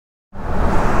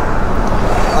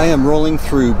I am rolling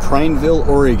through Prineville,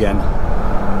 Oregon.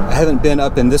 I haven't been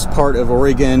up in this part of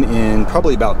Oregon in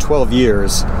probably about 12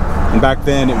 years, and back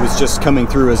then it was just coming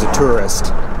through as a tourist.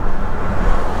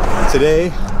 Today,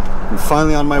 I'm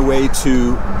finally on my way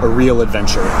to a real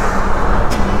adventure.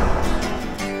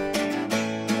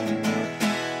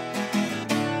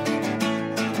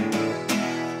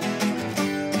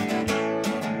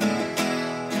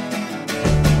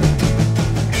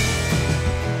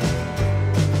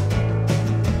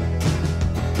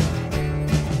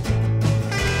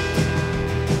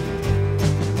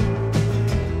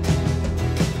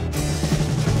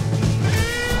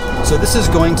 So this is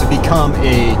going to become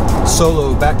a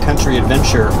solo backcountry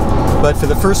adventure, but for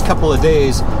the first couple of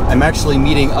days I'm actually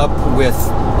meeting up with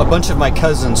a bunch of my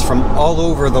cousins from all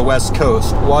over the West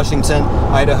Coast, Washington,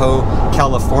 Idaho,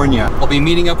 California. I'll be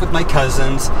meeting up with my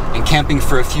cousins and camping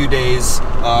for a few days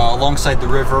alongside the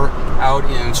river out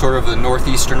in sort of the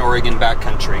northeastern Oregon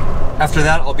backcountry. After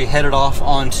that, I'll be headed off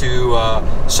onto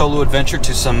solo adventure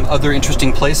to some other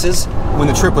interesting places. When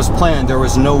the trip was planned, there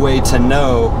was no way to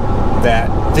know that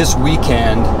this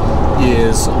weekend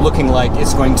is looking like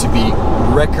it's going to be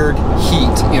record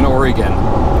heat in Oregon.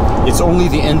 It's only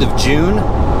the end of June,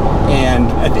 and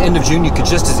at the end of June you could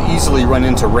just as easily run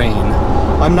into rain.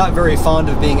 I'm not very fond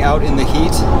of being out in the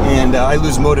heat, and I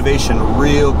lose motivation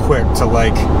real quick to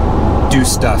like do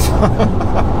stuff.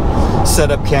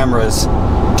 Set up cameras,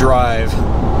 drive.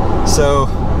 So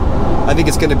I think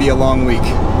it's going to be a long week.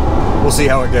 We'll see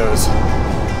how it goes.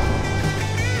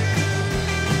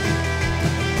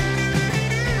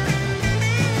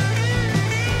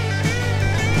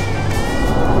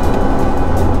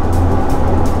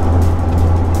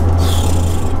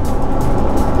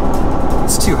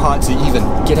 Too hot to even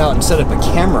get out and set up a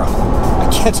camera. I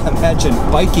can't imagine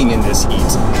biking in this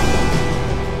heat.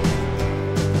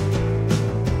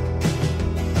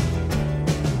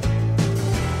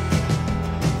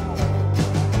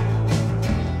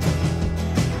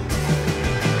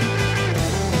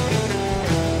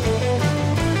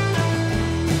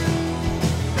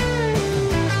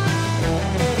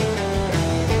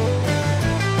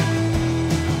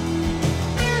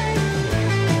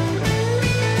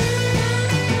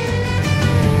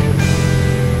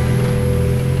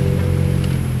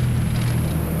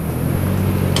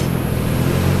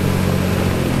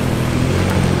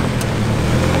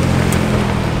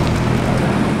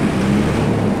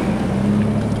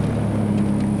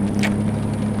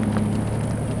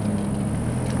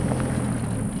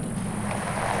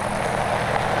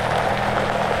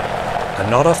 I'm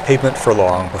not off pavement for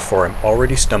long before I'm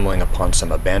already stumbling upon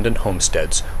some abandoned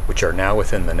homesteads which are now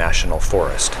within the National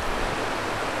Forest.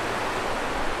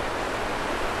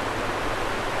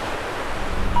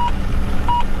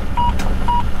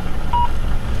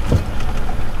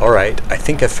 Alright, I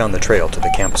think I've found the trail to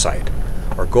the campsite.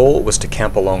 Our goal was to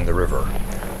camp along the river.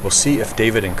 We'll see if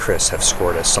David and Chris have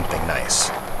scored us something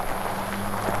nice.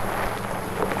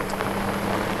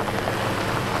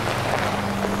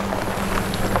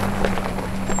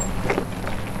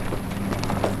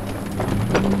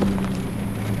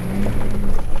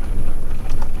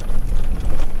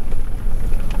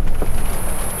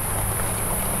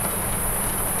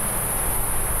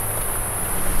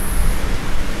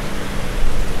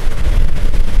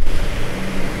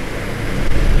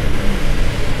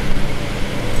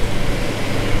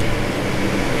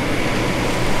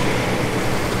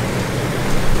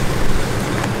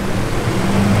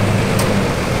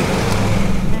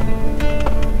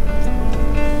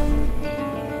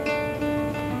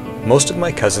 Most of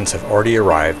my cousins have already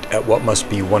arrived at what must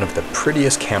be one of the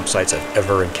prettiest campsites I've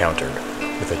ever encountered,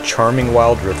 with a charming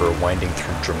wild river winding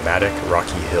through dramatic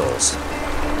rocky hills.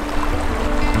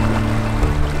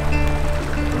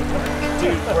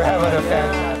 Dude, we're having a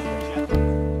fantastic.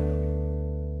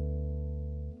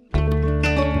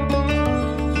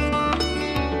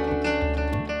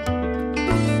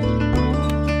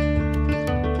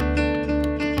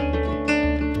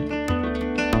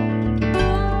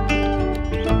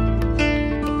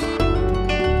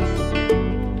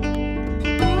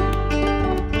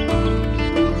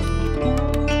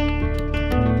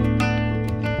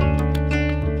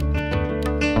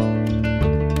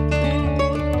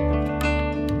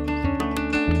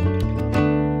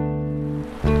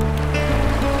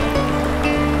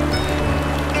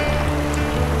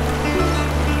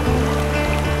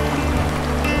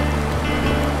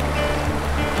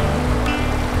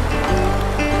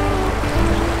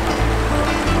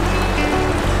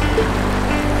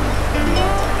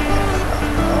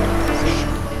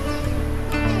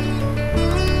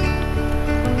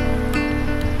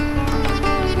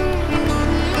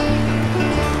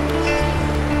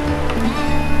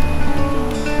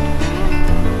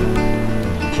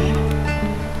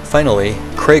 Finally,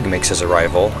 Craig makes his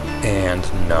arrival, and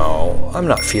no, I'm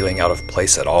not feeling out of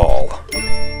place at all.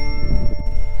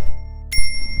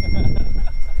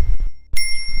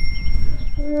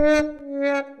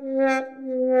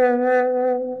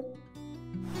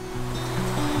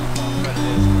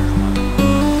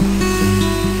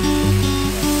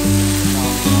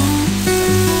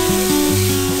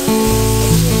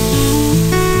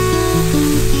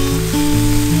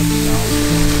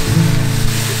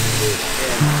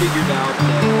 Figured out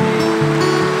that they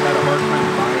had a hard time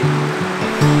to buy.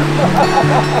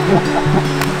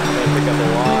 I pick up a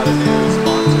lot of new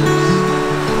sponsors.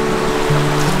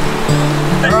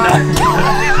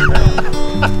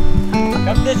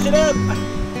 Come dish it up!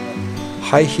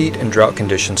 High heat and drought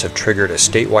conditions have triggered a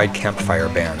statewide campfire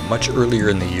ban much earlier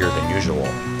in the year than usual.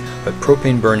 But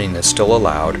propane burning is still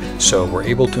allowed, so we're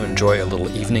able to enjoy a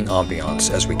little evening ambiance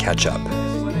as we catch up.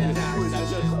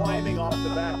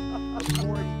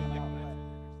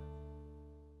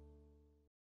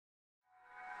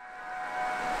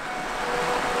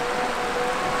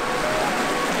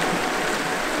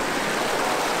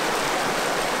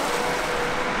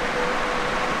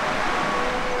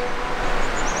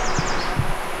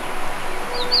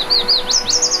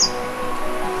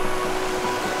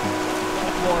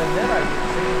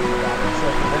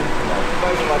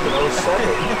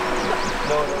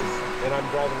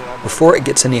 Before it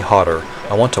gets any hotter,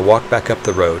 I want to walk back up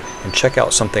the road and check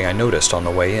out something I noticed on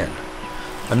the way in.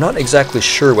 I'm not exactly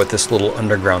sure what this little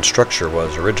underground structure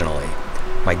was originally.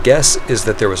 My guess is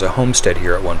that there was a homestead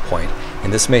here at one point,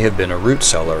 and this may have been a root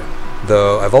cellar,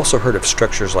 though I've also heard of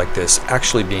structures like this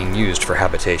actually being used for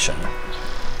habitation.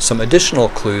 Some additional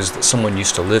clues that someone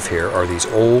used to live here are these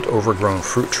old, overgrown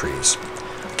fruit trees.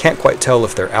 I can't quite tell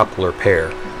if they're apple or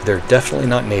pear. They're definitely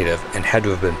not native and had to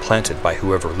have been planted by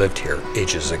whoever lived here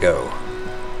ages ago.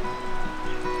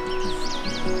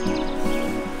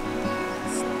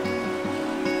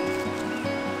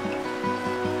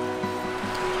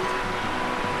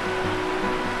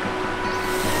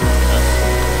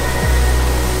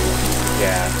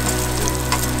 Yeah.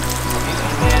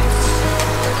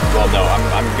 Well, no,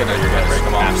 you're gonna break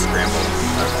them off. Half scrambled.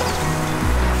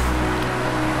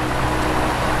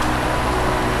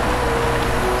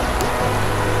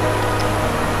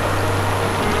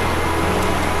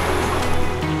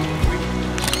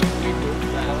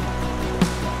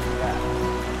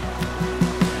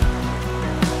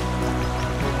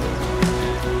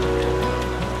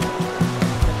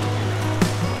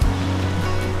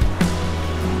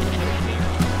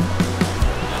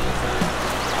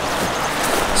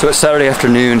 So it's Saturday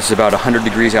afternoon, it's about 100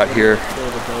 degrees out here.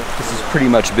 This has pretty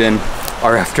much been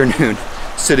our afternoon,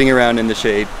 sitting around in the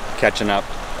shade, catching up,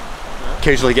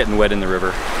 occasionally getting wet in the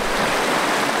river.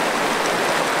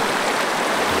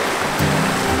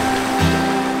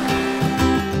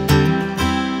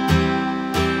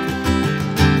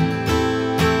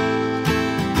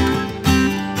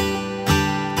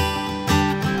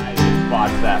 I didn't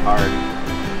botch that hard.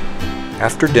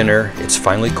 After dinner, it's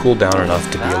finally cooled down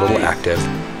enough to be a little active,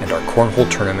 and our cornhole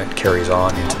tournament carries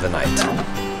on into the night.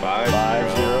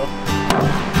 5-0.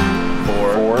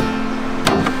 4.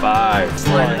 5.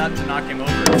 Slide it up to knock him over.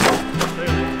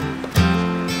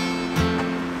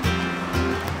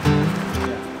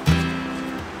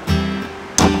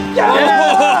 Yeah!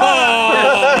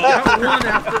 Got one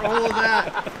after all of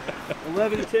that.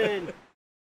 11-10.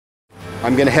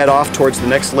 I'm gonna head off towards the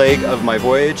next leg of my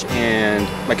voyage, and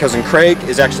my cousin Craig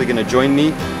is actually gonna join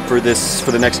me for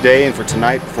the next day and for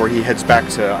tonight before he heads back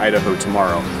to Idaho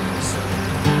tomorrow.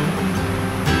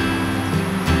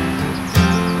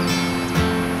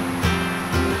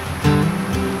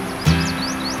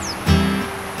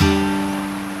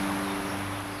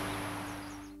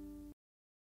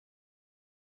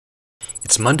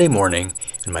 It's Monday morning,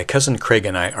 and my cousin Craig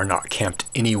and I are not camped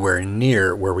anywhere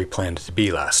near where we planned to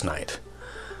be last night.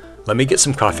 Let me get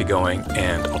some coffee going,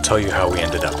 and I'll tell you how we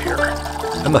ended up here.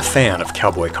 I'm a fan of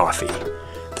cowboy coffee.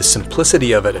 The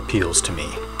simplicity of it appeals to me.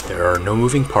 There are no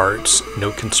moving parts,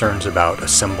 no concerns about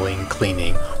assembling,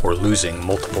 cleaning, or losing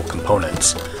multiple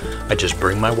components. I just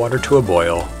bring my water to a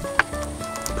boil,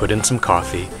 put in some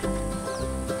coffee,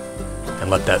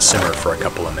 and let that simmer for a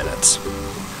couple of minutes.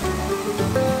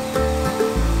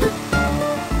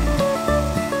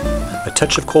 A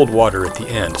touch of cold water at the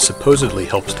end supposedly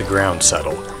helps the ground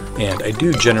settle, and I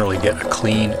do generally get a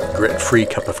clean, grit-free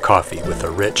cup of coffee with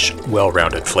a rich,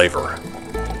 well-rounded flavor.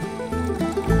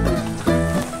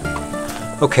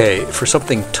 Okay, for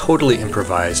something totally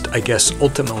improvised, I guess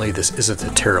ultimately this isn't a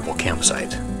terrible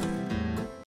campsite.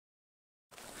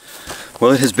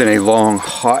 Well, it has been a long,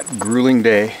 hot, grueling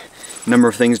day. A number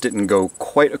of things didn't go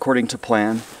quite according to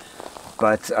plan.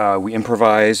 but we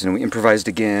improvised and we improvised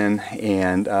again,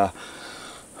 and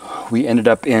we ended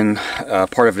up in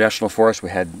part of National Forest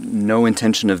we had no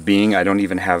intention of being. I don't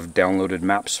even have downloaded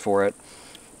maps for it,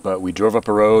 but we drove up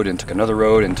a road and took another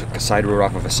road and took a side road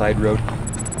off of a side road.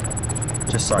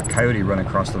 Just saw a coyote run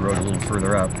across the road a little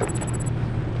further up.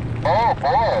 Oh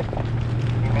boy,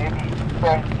 you maybe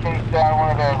trying to chase down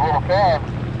one of those little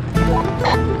calves.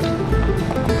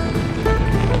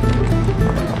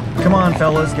 Come on,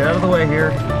 fellas, get out of the way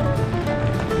here.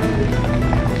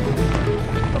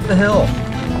 Up the hill.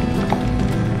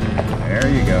 There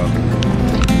you go.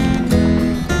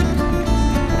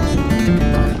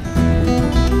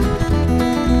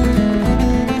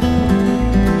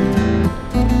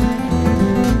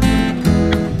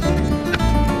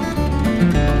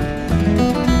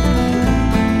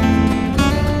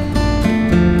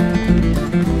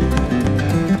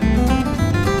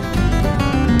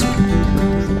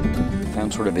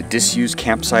 Found sort of a disused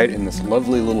campsite in this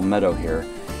lovely little meadow here,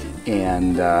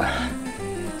 and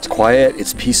it's quiet,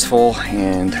 it's peaceful,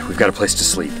 and we've got a place to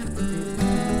sleep.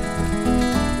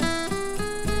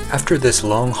 After this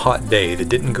long hot day that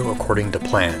didn't go according to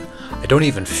plan, I don't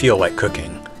even feel like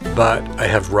cooking, but I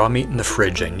have raw meat in the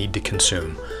fridge I need to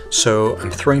consume, so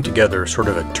I'm throwing together sort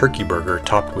of a turkey burger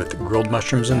topped with grilled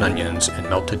mushrooms and onions and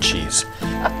melted cheese,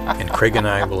 and Craig and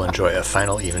I will enjoy a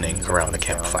final evening around the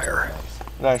campfire.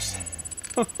 Nice.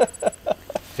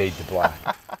 Fade to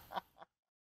black.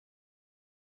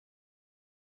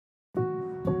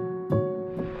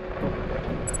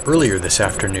 Earlier this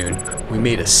afternoon, we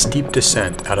made a steep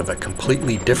descent out of a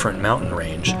completely different mountain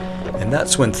range, and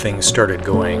that's when things started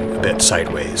going a bit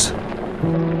sideways.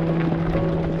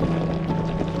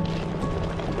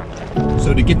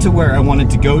 So to get to where I wanted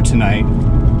to go tonight,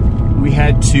 we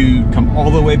had to come all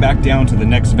the way back down to the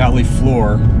next valley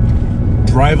floor,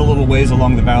 drive a little ways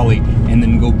along the valley, and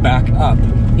then go back up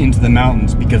into the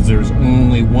mountains because there's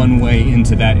only one way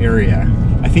into that area.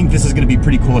 I think this is going to be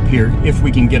pretty cool up here if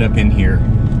we can get up in here.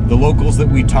 The locals that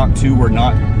we talked to were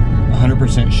not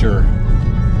 100% sure.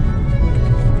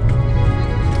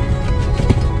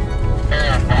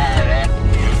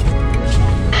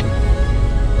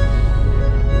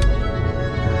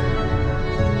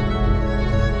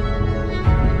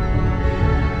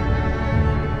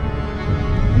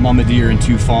 Mama deer and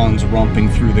two fawns romping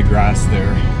through the grass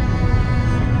there.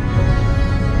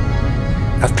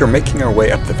 After making our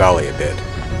way up the valley a bit,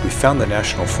 we found the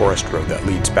National Forest road that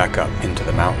leads back up into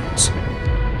the mountains.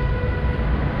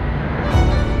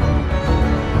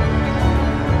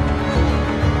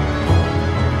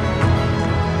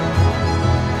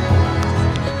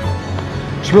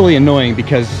 It's really annoying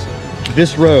because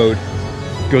this road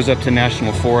goes up to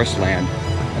National Forest land.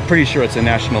 I'm pretty sure it's a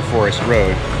National Forest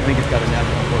road. I think it's got a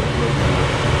National Forest road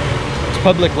number. It's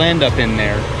public land up in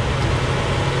there.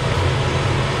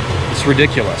 It's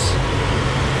ridiculous.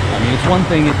 I mean, it's one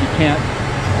thing if you can't,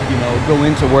 you know, go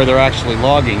into where they're actually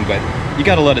logging, but you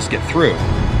got to let us get through.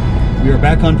 We are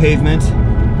back on pavement.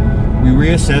 We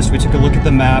reassessed, we took a look at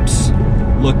the maps,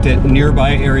 looked at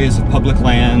nearby areas of public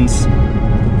lands,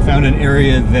 found an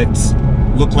area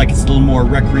that looked like it's a little more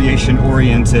recreation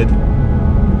oriented.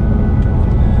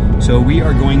 So we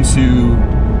are going to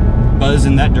buzz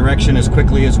in that direction as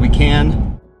quickly as we can.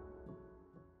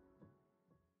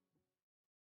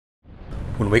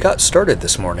 When we got started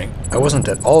this morning, I wasn't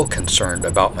at all concerned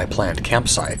about my planned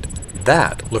campsite.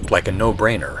 That looked like a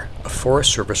no-brainer, a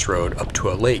Forest Service road up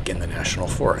to a lake in the National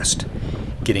Forest.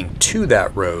 Getting to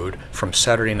that road from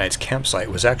Saturday night's campsite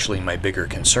was actually my bigger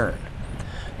concern.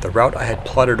 The route I had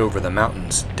plotted over the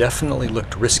mountains definitely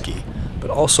looked risky, but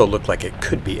also looked like it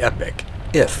could be epic,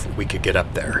 if we could get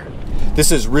up there.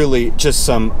 This is really just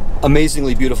some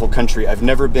amazingly beautiful country. I've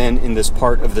never been in this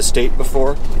part of the state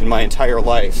before in my entire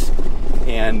life.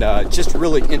 And just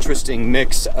really interesting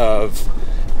mix of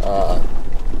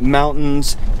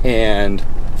mountains and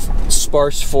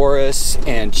sparse forests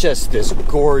and just this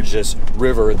gorgeous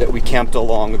river that we camped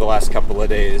along the last couple of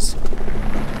days.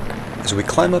 As we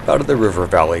climb up out of the river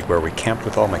valley where we camped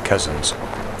with all my cousins,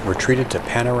 we're treated to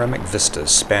panoramic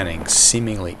vistas spanning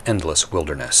seemingly endless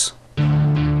wilderness.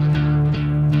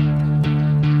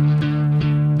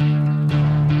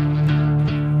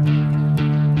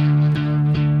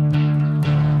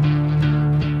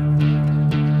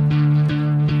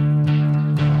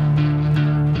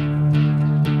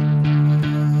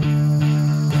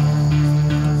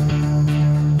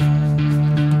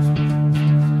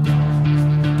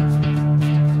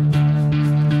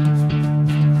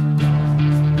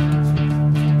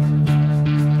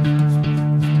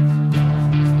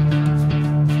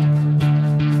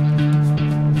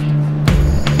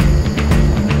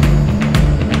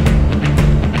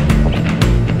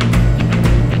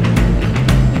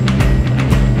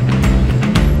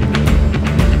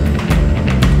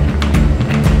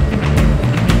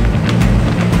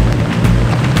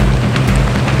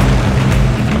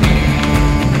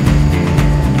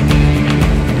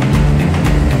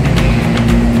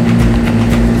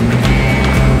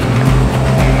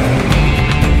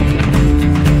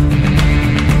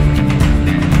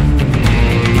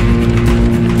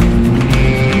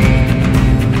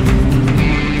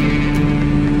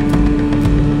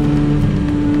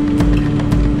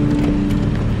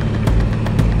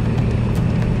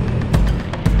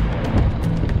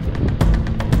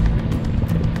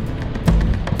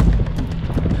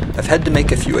 had to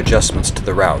make a few adjustments to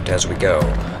the route as we go,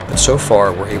 but so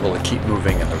far we're able to keep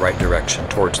moving in the right direction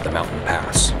towards the mountain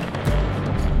pass.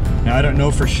 Now I don't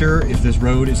know for sure if this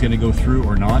road is going to go through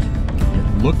or not.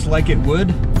 It looked like it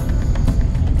would.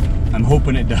 I'm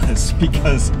hoping it does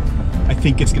because I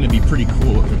think it's going to be pretty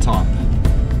cool at the top.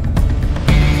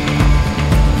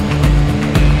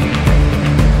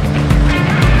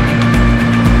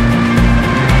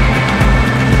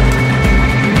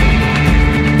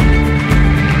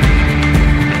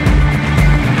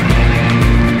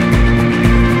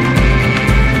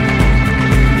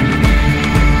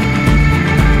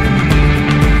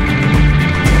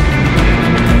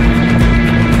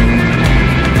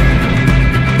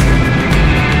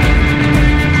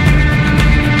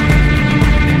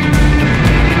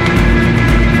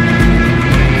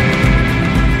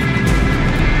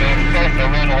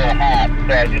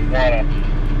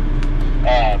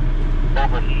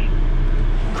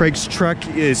 Craig's truck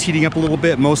is heating up a little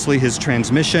bit, mostly his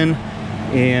transmission,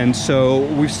 and so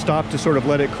we've stopped to sort of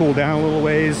let it cool down a little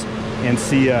ways and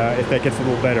see if that gets a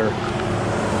little better.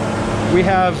 We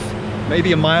have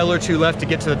maybe a mile or two left to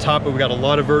get to the top, but we've got a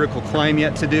lot of vertical climb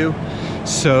yet to do,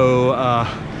 so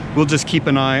we'll just keep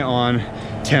an eye on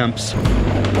temps.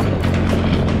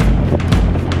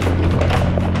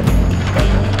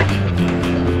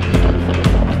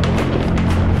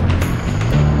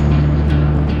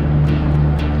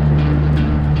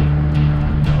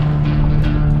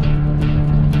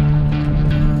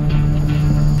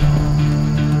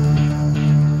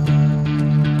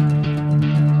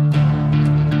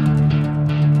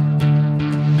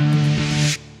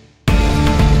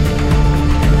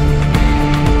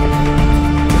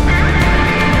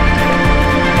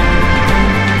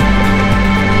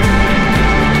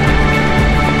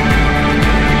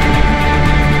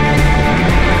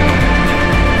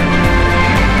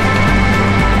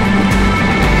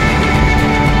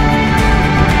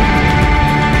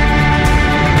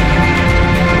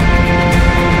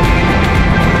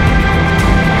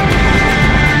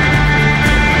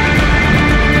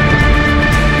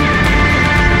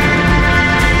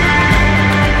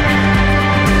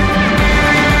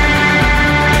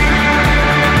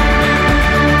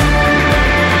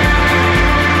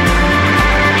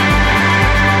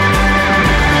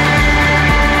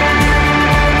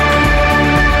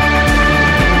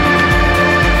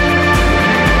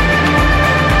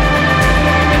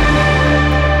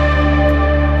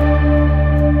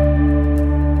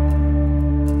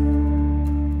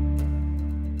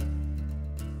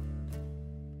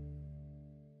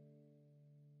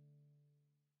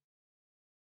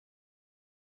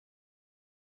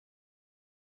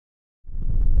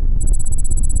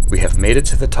 We have made it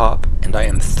to the top, and I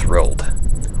am thrilled.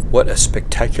 What a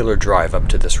spectacular drive up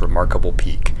to this remarkable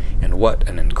peak, and what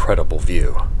an incredible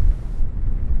view.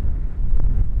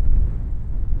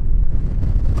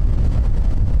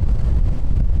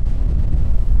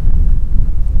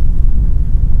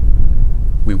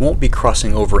 We won't be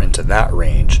crossing over into that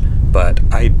range, but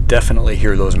I definitely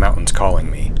hear those mountains calling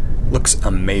me. Looks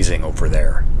amazing over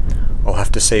there. I'll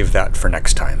have to save that for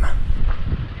next time.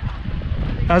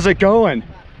 How's it going?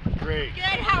 Great. Good,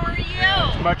 how are you?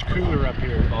 It's much cooler up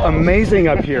here. Amazing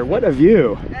up here. What a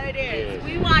view. It is.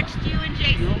 We watched you and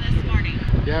Jason this morning.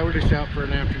 Yeah, we're just out for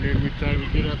an afternoon. We thought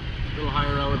we'd get up a little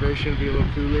higher elevation, be a little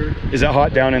cooler. Is it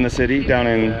hot down in the city, down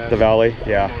in the valley?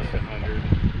 Yeah. Almost 100.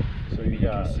 So maybe you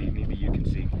can see. Maybe you can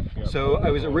see. So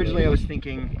I was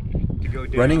thinking to go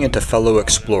down. Running into fellow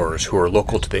explorers who are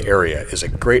local to the area is a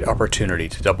great opportunity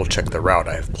to double check the route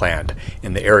I have planned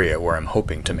in the area where I'm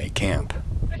hoping to make camp.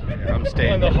 I'm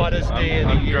staying on the hottest day of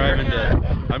the year.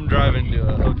 I'm driving to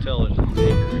a hotel in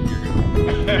Leer.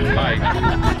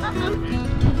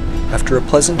 After a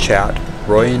pleasant chat,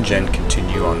 Roy and Jen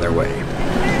continue on their way.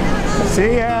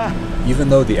 See ya! Even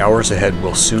though the hours ahead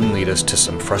will soon lead us to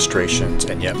some frustrations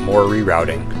and yet more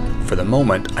rerouting, for the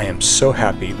moment I am so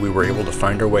happy we were able to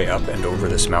find our way up and over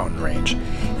this mountain range,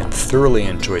 and thoroughly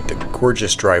enjoyed the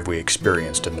gorgeous drive we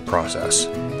experienced in the process.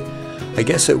 I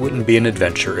guess it wouldn't be an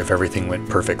adventure if everything went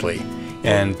perfectly,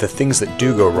 and the things that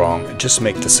do go wrong just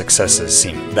make the successes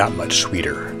seem that much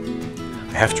sweeter.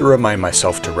 I have to remind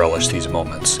myself to relish these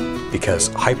moments, because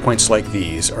high points like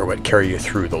these are what carry you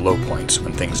through the low points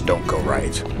when things don't go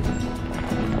right.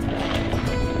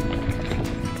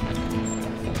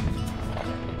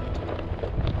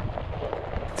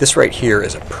 This right here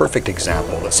is a perfect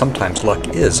example that sometimes luck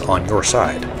is on your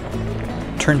side.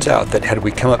 Turns out that had we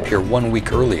come up here 1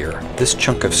 week earlier, this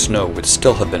chunk of snow would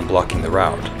still have been blocking the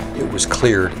route. It was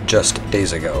cleared just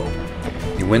days ago.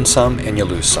 You win some and you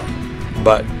lose some,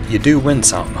 but you do win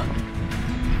some.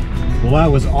 Well, that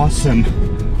was awesome.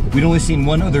 We'd only seen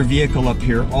one other vehicle up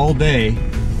here all day.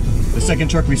 The second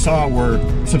truck we saw were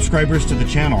subscribers to the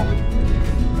channel,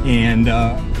 and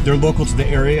they're local to the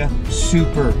area.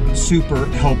 Super, super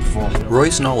helpful.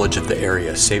 Roy's knowledge of the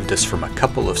area saved us from a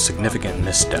couple of significant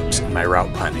missteps in my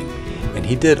route planning, and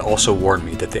he did also warn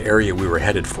me that the area we were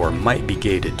headed for might be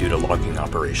gated due to logging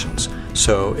operations,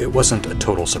 so it wasn't a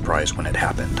total surprise when it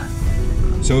happened.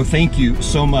 So thank you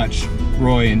so much,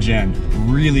 Roy and Jen.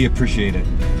 Really appreciate it.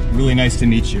 Really nice to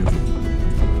meet you.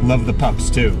 Love the pups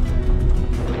too.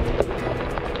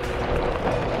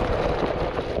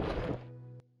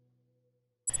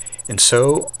 And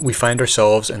so we find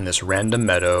ourselves in this random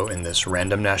meadow in this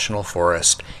random national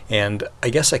forest, and I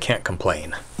guess I can't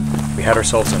complain. We had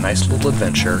ourselves a nice little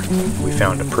adventure. We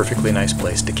found a perfectly nice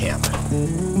place to camp.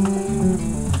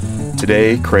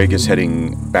 Today, Craig is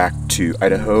heading back to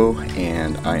Idaho,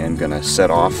 and I am going to set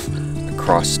off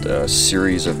across a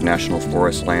series of national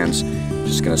forest lands.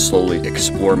 Just going to slowly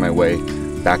explore my way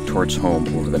back towards home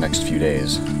over the next few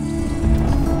days.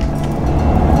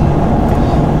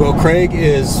 Well, Craig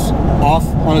is off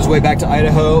on his way back to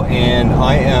Idaho, and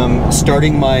I am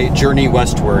starting my journey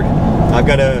westward. I've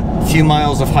got a few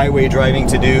miles of highway driving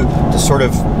to do to sort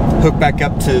of hook back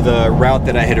up to the route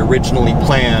that I had originally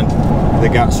planned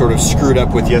that got sort of screwed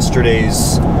up with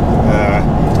yesterday's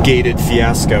gated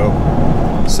fiasco.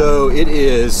 So it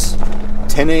is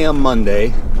 10 a.m.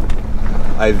 Monday.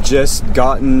 I've just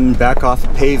gotten back off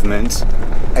pavement.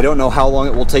 I don't know how long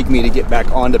it will take me to get back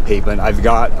onto pavement. I've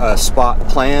got a spot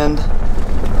planned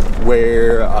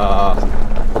where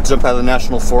I'll jump out of the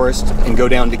national forest and go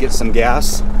down to get some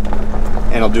gas,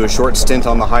 and I'll do a short stint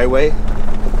on the highway.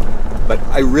 But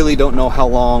I really don't know how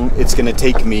long it's going to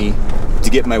take me to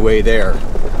get my way there.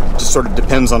 It just sort of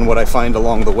depends on what I find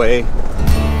along the way.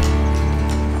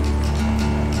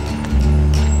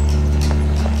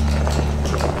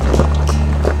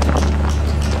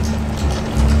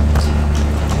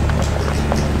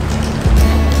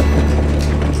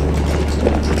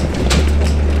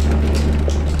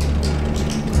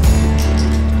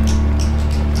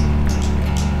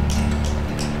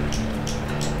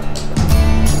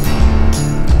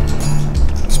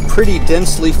 Pretty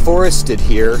densely forested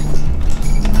here,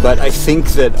 but I think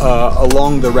that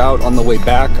along the route on the way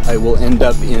back I will end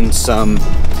up in some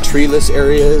treeless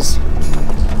areas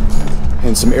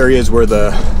and some areas where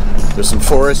there's some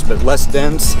forest but less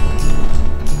dense.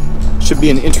 Should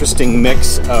be an interesting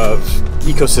mix of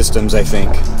ecosystems, I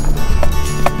think.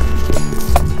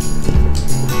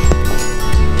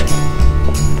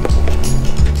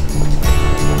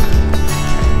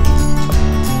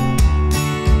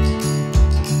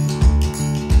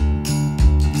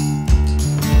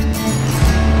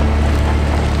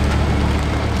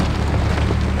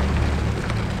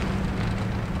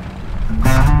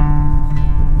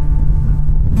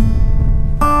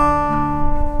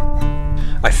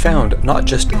 Found not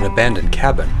just an abandoned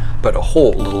cabin, but a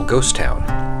whole little ghost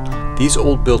town. These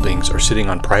old buildings are sitting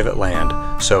on private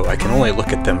land, so I can only look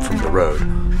at them from the road,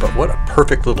 but what a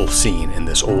perfect little scene in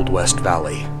this old West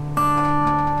Valley.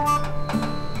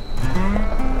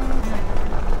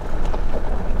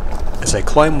 As I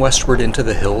climb westward into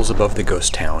the hills above the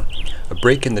ghost town, a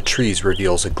break in the trees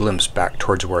reveals a glimpse back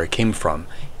towards where I came from,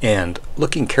 and,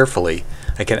 looking carefully,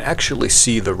 I can actually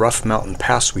see the rough mountain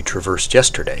pass we traversed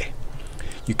yesterday.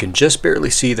 You can just barely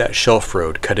see that shelf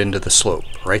road cut into the slope,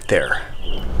 right there.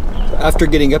 After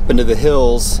getting up into the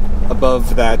hills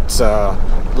above that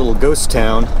little ghost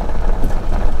town,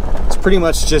 it's pretty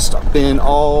much just been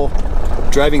all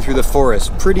driving through the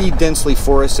forest, pretty densely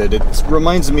forested. It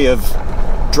reminds me of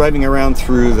driving around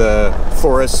through the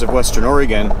forests of Western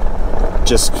Oregon.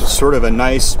 Just sort of a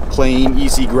nice, plain,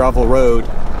 easy gravel road,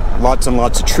 lots and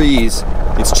lots of trees.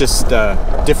 It's just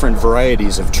different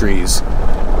varieties of trees.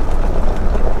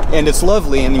 And it's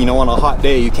lovely, and you know, on a hot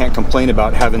day you can't complain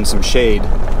about having some shade.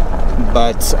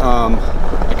 But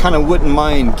I kind of wouldn't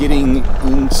mind getting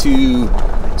into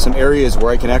some areas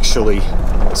where I can actually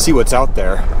see what's out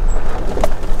there.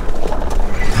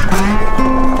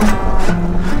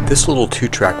 This little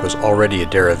two-track was already a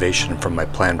derivation from my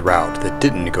planned route that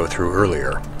didn't go through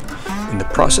earlier. In the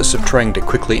process of trying to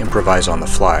quickly improvise on the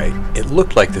fly, it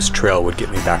looked like this trail would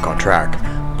get me back on track,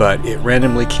 but it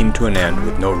randomly came to an end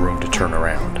with no room to turn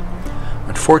around.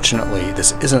 Unfortunately,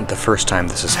 this isn't the first time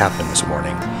this has happened this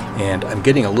morning, and I'm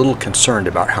getting a little concerned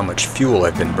about how much fuel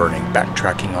I've been burning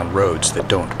backtracking on roads that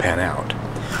don't pan out.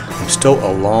 I'm still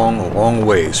a long, long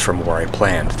ways from where I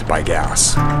planned to buy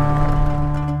gas.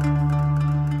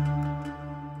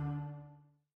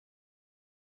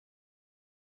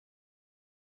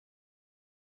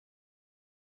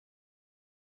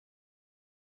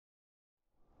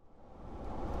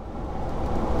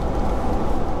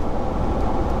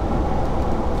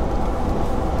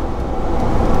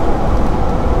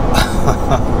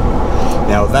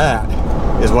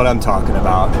 I'm talking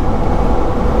about.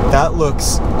 That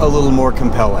looks a little more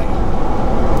compelling.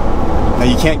 Now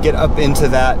you can't get up into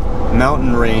that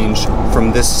mountain range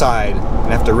from this side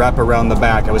and have to wrap around the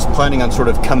back. I was planning on sort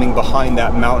of coming behind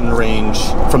that mountain range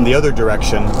from the other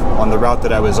direction on the route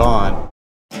that I was on.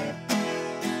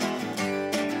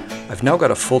 I've now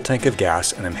got a full tank of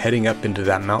gas and I'm heading up into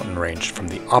that mountain range from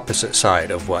the opposite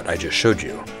side of what I just showed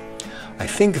you. I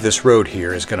think this road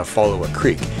here is going to follow a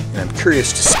creek, and I'm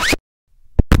curious to see.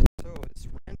 So this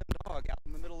random dog out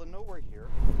in the middle of nowhere here.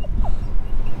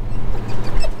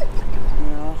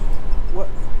 Yeah, what?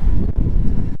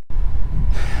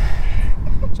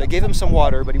 So I gave him some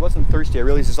water, but he wasn't thirsty. I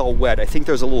realized it's all wet. I think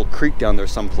there's a little creek down there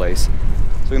someplace.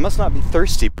 So he must not be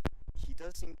thirsty, but he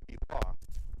does seem to be lost.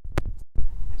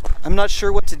 I'm not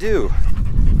sure what to do.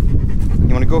 You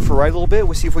want to go for a ride a little bit?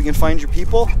 We'll see if we can find your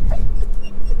people.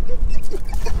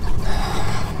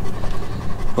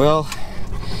 Well,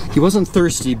 he wasn't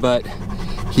thirsty, but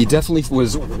he definitely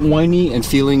was whiny and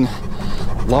feeling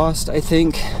lost, I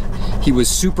think. He was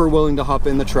super willing to hop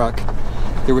in the truck.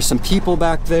 There were some people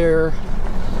back there.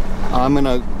 I'm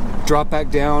gonna drop back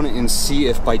down and see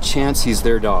if by chance he's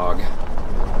their dog.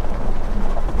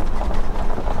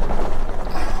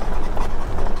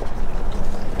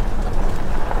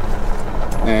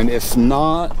 And if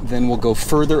not, then we'll go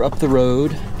further up the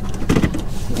road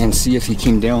and see if he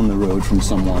came down the road from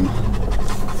someone.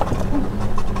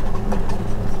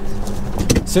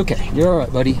 It's okay, you're all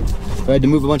right, buddy. I had to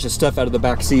move a bunch of stuff out of the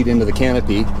back seat into the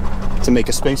canopy to make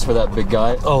a space for that big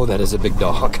guy. Oh, that is a big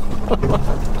dog.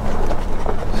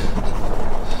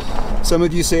 Some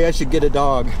of you say I should get a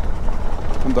dog,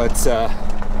 but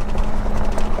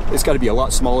it's got to be a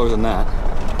lot smaller than that.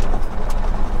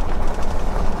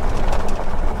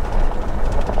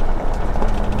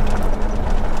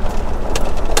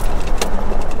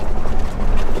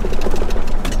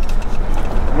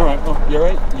 You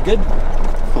alright? You good?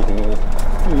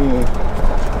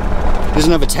 He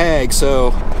doesn't have a tag, so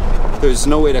there's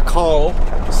no way to call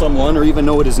someone or even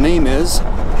know what his name is.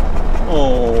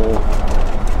 Oh.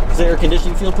 Does the air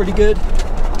conditioning feel pretty good?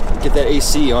 Get that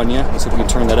AC on you. Let's see if we can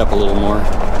turn that up a little more.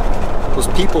 Those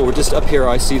people were just up here.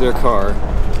 I see their car.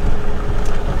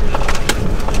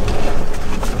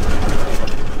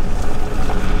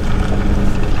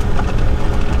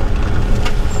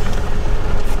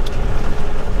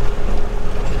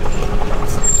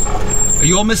 Are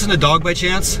you all missing a dog by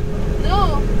chance?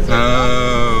 No.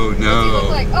 Oh, no. What does he look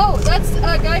like? Oh, that's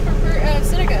a guy from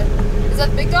Seneca. Is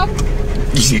that the big dog?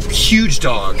 He's a huge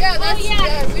dog. Yeah, that's,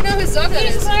 yeah, we know whose dog that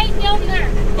is. He's right down there.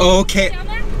 Oh, okay. Down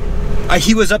there?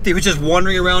 He was up there. He was just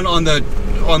wandering around on the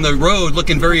road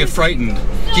looking very frightened.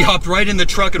 He hopped right in the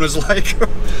truck and was like...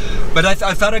 But I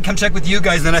thought I'd come check with you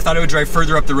guys, and then I thought I would drive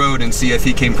further up the road and see if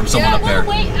he came from someone up there.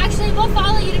 Wait, actually, we'll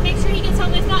follow you to make sure he gets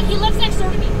home. If not, he lives next door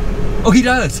to me. Oh, he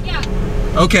does? Yeah.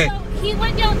 Okay. So he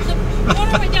went down, the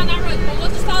owner went down that road, but we'll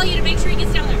just follow you to make sure he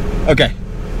gets down there. Okay.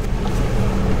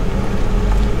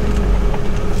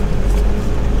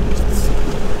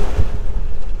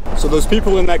 So those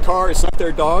people in that car, it's not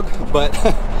their dog, but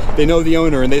they know the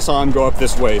owner and they saw him go up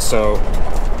this way, so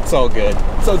it's all good.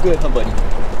 It's all good, huh, buddy?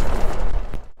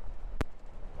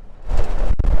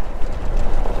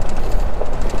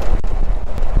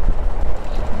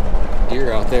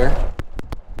 Deer out there.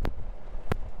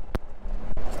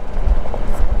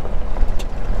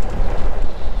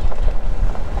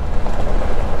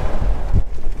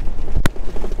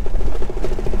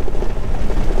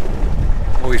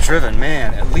 We've driven,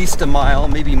 man, at least a mile,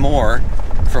 maybe more,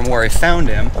 from where I found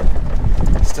him.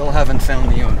 Still haven't found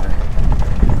the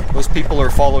owner. Those people are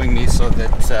following me so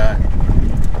that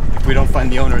if we don't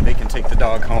find the owner, they can take the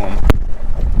dog home.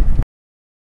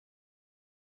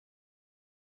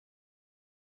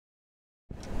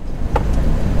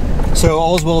 So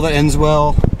all's well that ends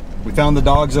well. We found the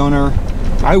dog's owner.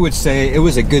 I would say it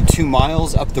was a good 2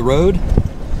 miles up the road.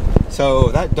 So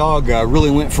that dog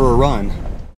really went for a run.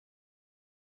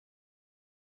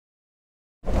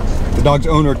 The dog's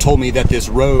owner told me that this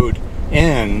road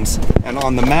ends, and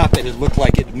on the map it looked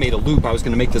like it made a loop. I was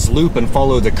going to make this loop and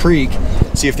follow the creek,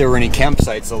 see if there were any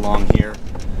campsites along here.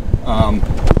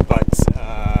 But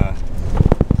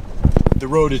the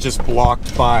road is just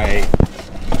blocked by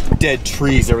dead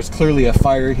trees. There was clearly a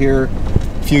fire here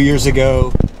a few years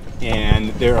ago, and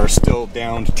there are still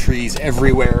downed trees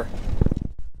everywhere.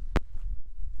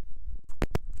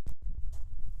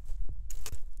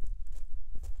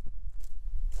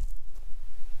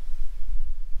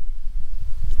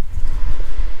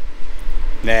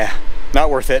 Nah, not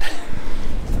worth it.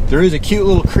 There is a cute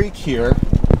little creek here.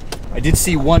 I did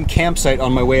see one campsite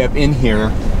on my way up in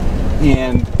here,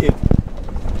 and it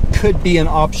could be an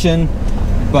option,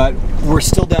 but we're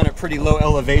still down at pretty low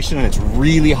elevation and it's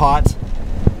really hot.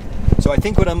 So I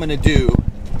think what I'm going to do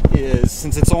is,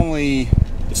 since it's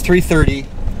 3:30,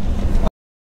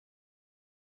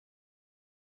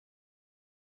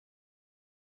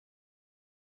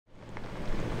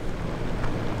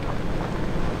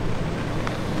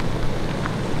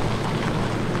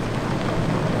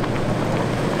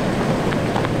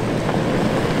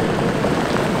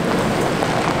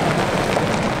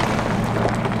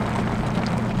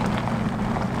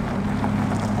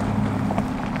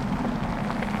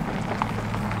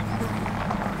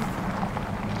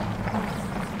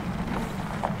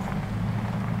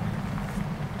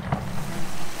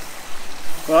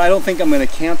 well, I don't think I'm going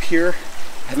to camp here.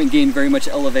 I haven't gained very much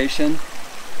elevation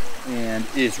and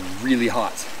it is really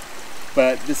hot.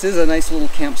 But this is a nice little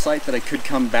campsite that I could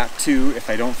come back to if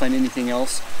I don't find anything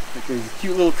else. But there's a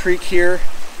cute little creek here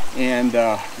and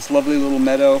this lovely little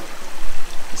meadow.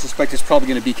 I suspect it's probably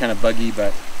going to be kind of buggy,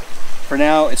 but for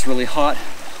now it's really hot.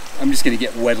 I'm just going to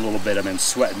get wet a little bit. I've been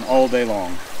sweating all day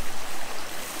long.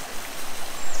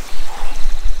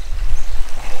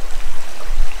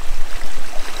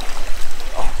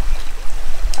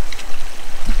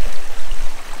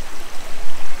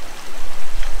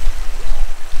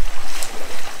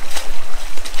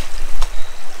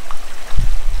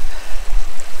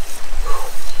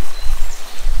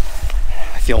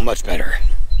 Feel much better.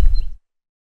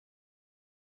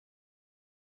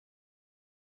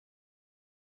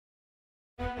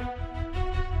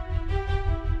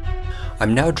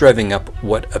 I'm now driving up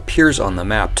what appears on the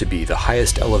map to be the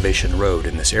highest elevation road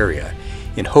in this area,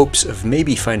 in hopes of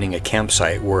maybe finding a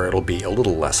campsite where it'll be a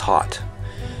little less hot.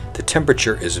 The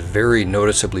temperature is very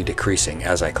noticeably decreasing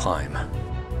as I climb.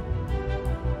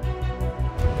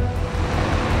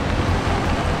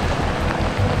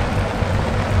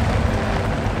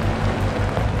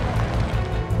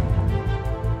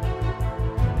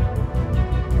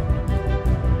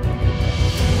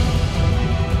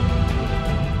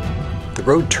 The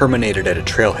road terminated at a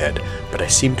trailhead, but I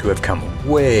seem to have come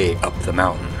way up the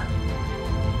mountain.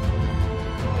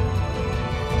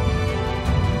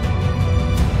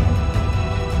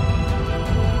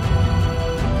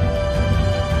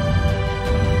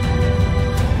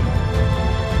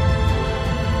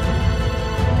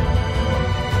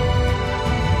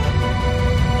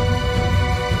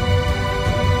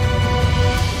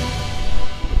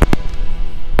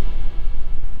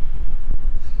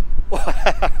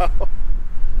 Wow!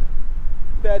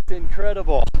 That's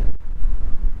incredible. I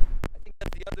think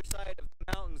that's the other side of the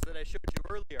mountains that I showed you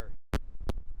earlier.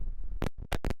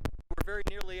 We're very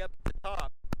nearly up at the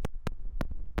top.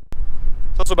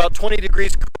 So it's about 20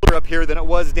 degrees cooler up here than it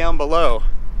was down below.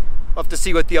 We'll have to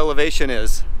see what the elevation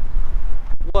is.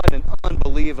 What an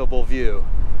unbelievable view.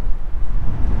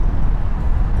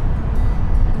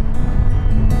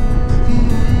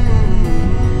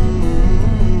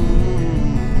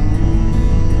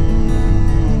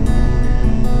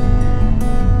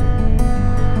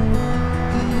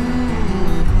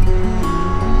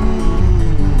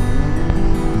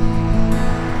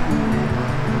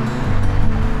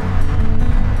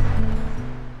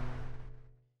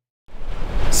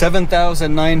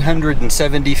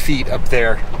 $7,970 feet up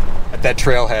there at that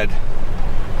trailhead.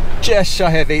 Just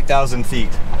shy of 8,000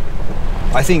 feet.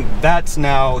 I think that's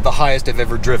now the highest I've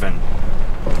ever driven.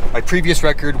 My previous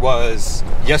record was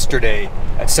yesterday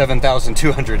at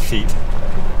 7,200 feet.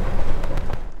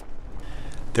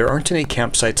 There aren't any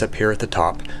campsites up here at the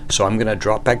top, so I'm going to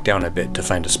drop back down a bit to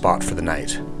find a spot for the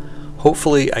night.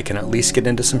 Hopefully I can at least get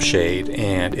into some shade,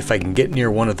 and if I can get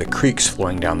near one of the creeks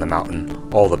flowing down the mountain,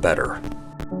 all the better.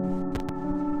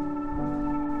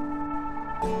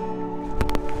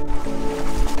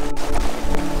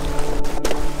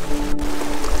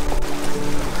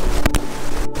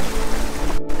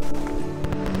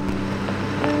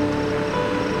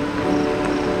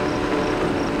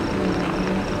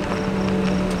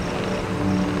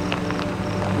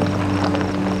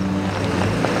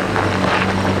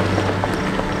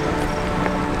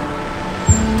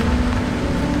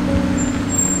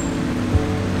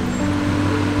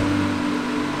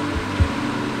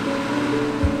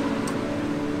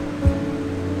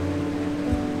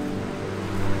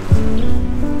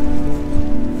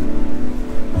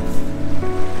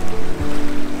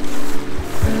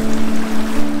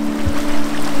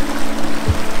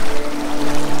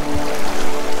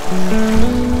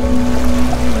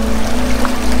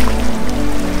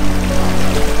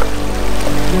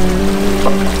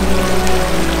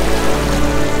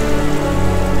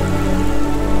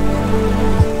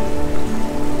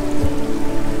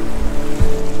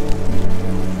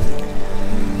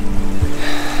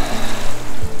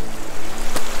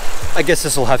 I guess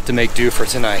this will have to make do for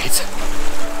tonight.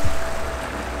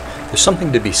 There's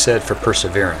something to be said for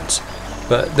perseverance,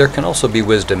 but there can also be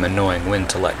wisdom in knowing when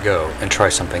to let go and try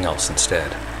something else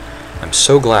instead. I'm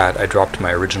so glad I dropped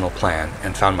my original plan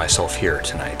and found myself here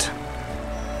tonight.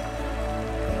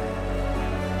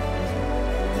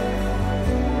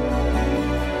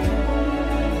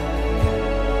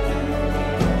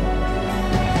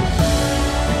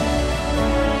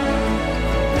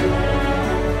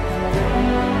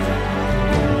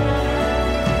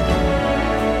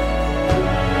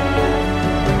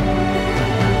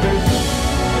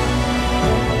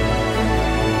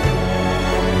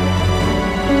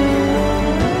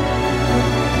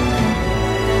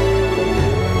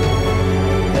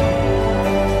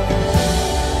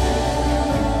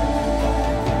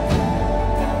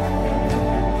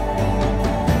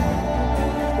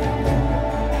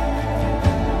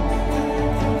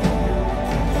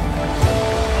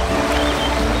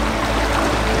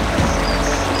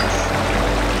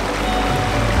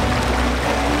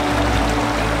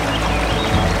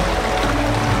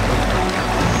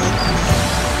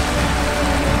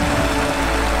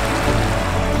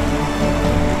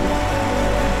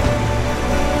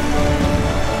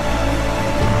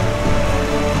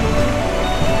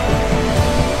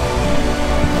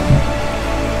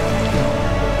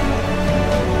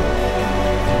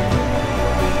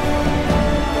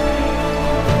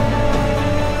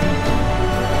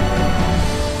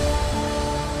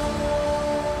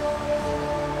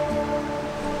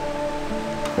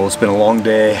 Well, it's been a long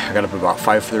day. I got up about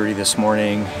 5:30 this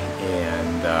morning,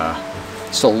 and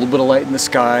still a little bit of light in the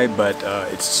sky, but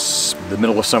it's the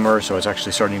middle of summer, so it's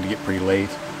actually starting to get pretty late.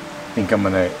 I think I'm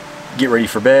gonna get ready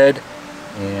for bed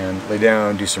and lay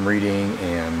down, do some reading,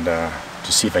 and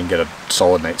just see if I can get a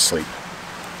solid night's sleep.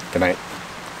 Good night.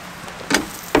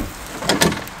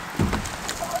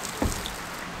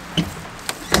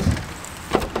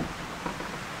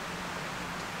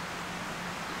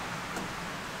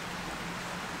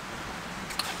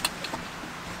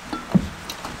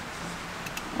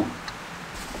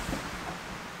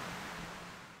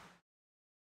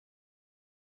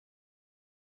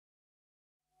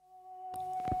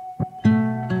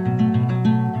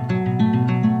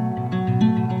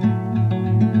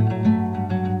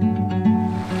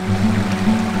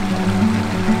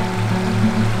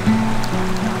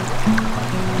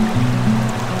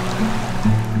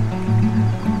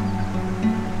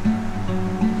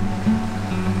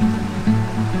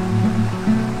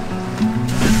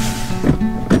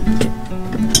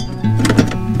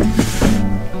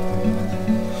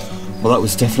 Well, that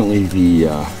was definitely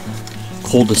the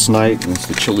coldest night, and it's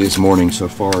the chilliest morning so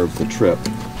far of the trip.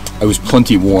 I was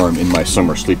plenty warm in my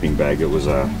summer sleeping bag. It was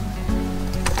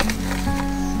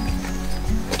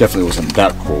definitely wasn't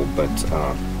that cold, but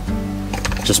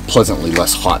just pleasantly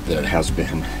less hot than it has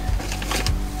been.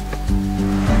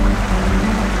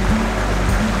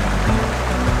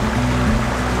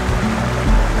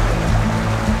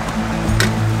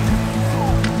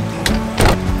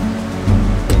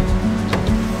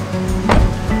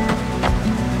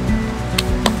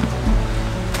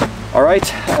 All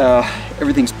right,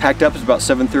 everything's packed up. It's about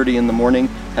 7:30 in the morning.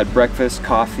 Had breakfast,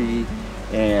 coffee,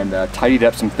 and tidied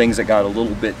up some things that got a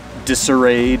little bit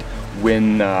disarrayed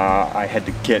when I had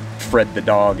to get Fred the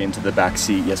dog into the back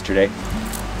seat yesterday.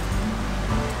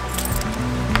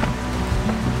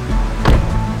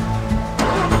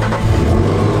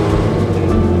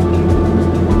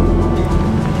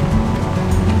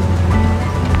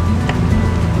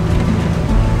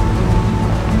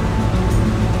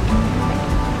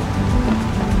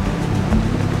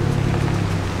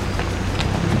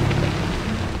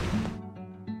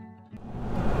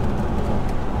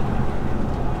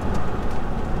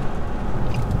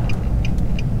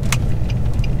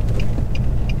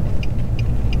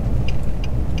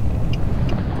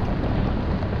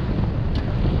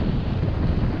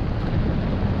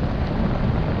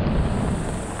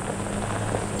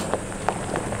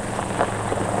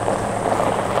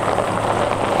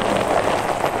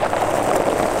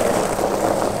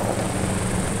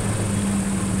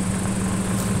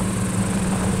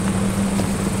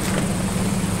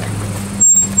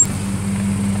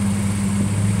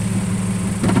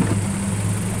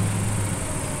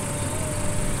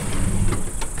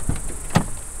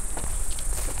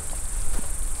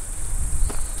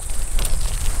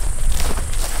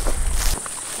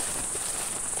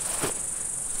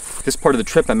 This part of the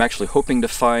trip, I'm actually hoping to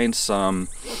find some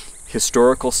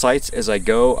historical sites as I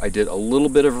go. I did a little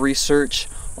bit of research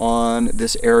on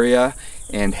this area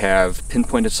and have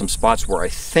pinpointed some spots where I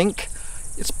think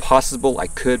it's possible I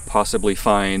could possibly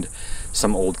find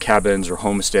some old cabins or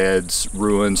homesteads,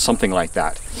 ruins, something like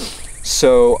that.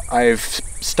 So I've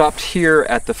stopped here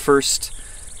at the first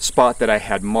spot that I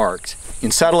had marked.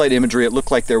 In satellite imagery, it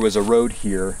looked like there was a road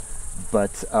here,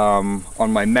 but on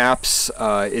my maps,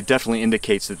 it definitely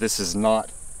indicates that this is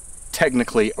not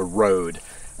technically a road.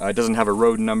 It doesn't have a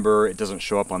road number. It doesn't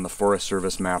show up on the Forest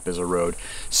Service map as a road.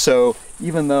 So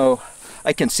even though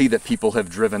I can see that people have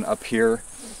driven up here,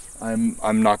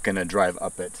 I'm not going to drive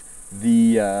up it.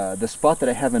 The spot that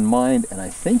I have in mind, and I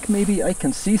think maybe I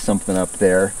can see something up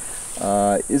there,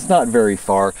 is not very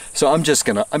far. So I'm just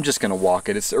gonna walk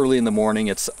it. It's early in the morning.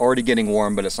 It's already getting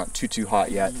warm, but it's not too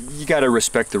hot yet. You got to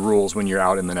respect the rules when you're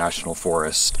out in the national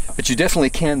forest. But you definitely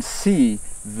can see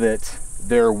that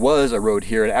there was a road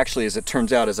here. And actually, as it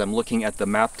turns out, as I'm looking at the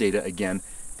map data again,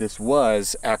 this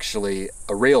was actually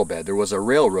a rail bed. There was a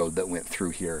railroad that went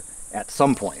through here at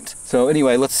some point. So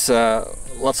anyway, let's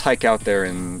hike out there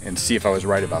and see if I was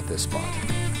right about this spot.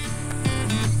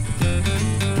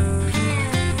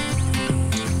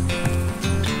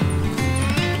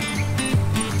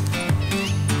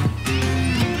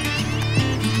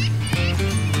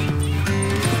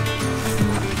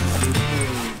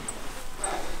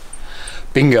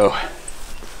 Bingo. Well,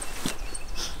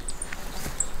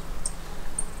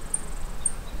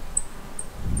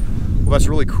 that's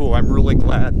really cool. I'm really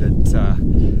glad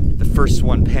that the first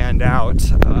one panned out.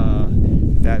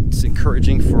 That's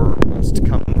encouraging for what's to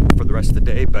come for the rest of the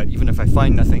day, but even if I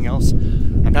find nothing else,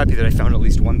 I'm happy that I found at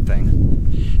least one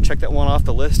thing. Check that one off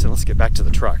the list and let's get back to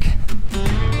the truck.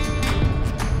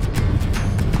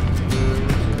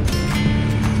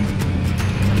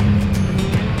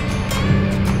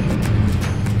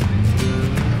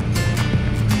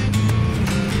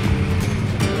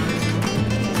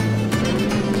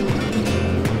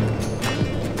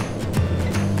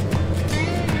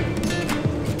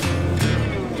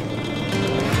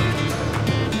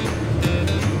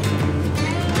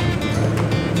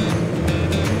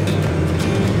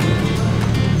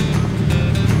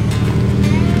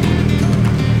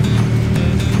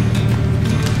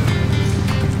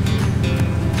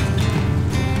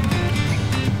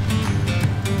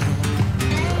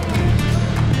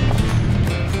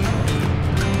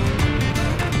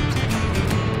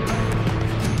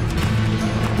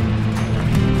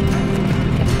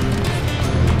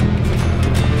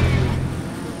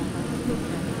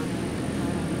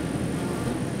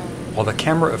 While the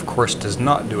camera of course does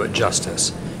not do it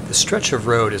justice, the stretch of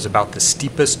road is about the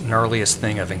steepest, gnarliest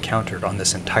thing I've encountered on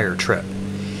this entire trip.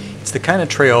 It's the kind of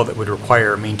trail that would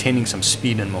require maintaining some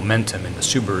speed and momentum in the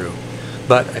Subaru,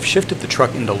 but I've shifted the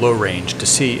truck into low range to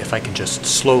see if I can just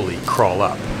slowly crawl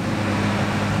up.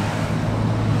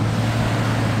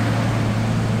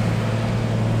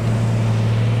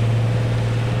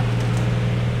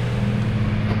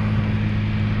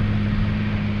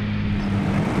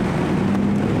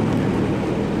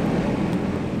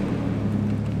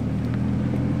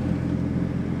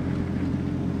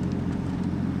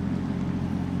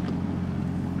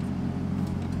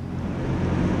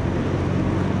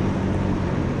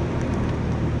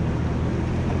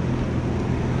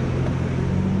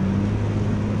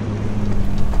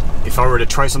 If I were to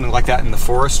try something like that in the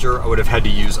Forester, I would have had to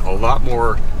use a lot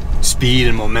more speed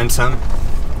and momentum.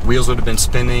 Wheels would have been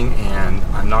spinning, and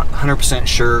I'm not 100%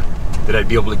 sure that I'd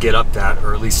be able to get up that,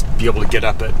 or at least be able to get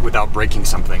up it without breaking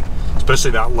something.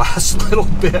 Especially that last little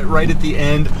bit right at the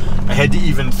end. I had to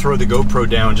even throw the GoPro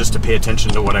down just to pay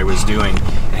attention to what I was doing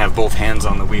and have both hands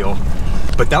on the wheel.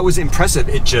 But that was impressive.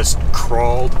 It just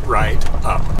crawled right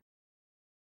up.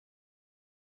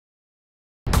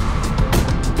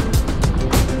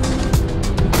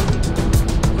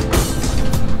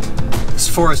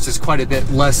 Forest is quite a bit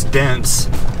less dense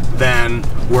than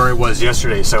where it was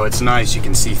yesterday, so it's nice. You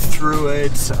can see through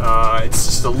it. It's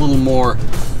just a little more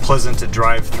pleasant to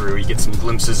drive through. You get some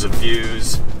glimpses of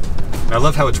views. And I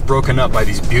love how it's broken up by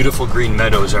these beautiful green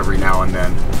meadows every now and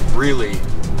then. Really,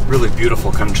 really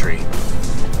beautiful country.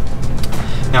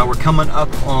 Now we're coming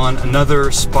up on another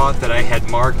spot that I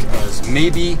had marked as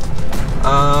maybe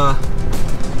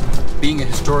being a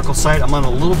historical site. I'm on a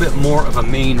little bit more of a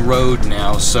main road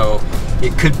now, so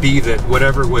it could be that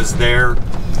whatever was there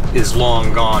is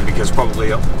long gone, because probably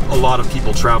a lot of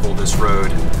people travel this road.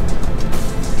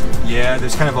 Yeah,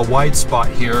 there's kind of a wide spot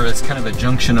here. It's kind of a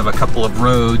junction of a couple of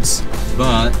roads,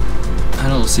 but I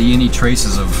don't see any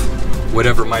traces of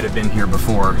whatever might have been here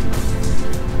before,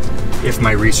 if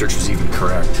my research was even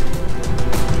correct.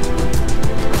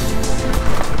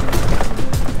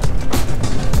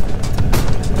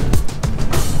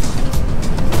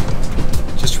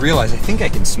 Realize I think I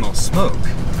can smell smoke,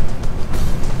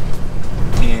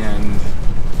 and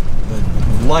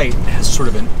the light has sort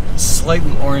of a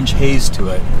slightly orange haze to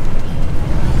it.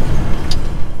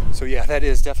 So yeah, that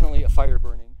is definitely a fire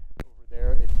burning over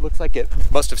there. It looks like it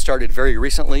must have started very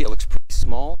recently. It looks pretty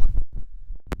small,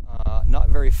 not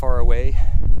very far away.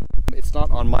 It's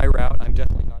not on my route. I'm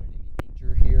definitely not in any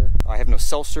danger here. I have no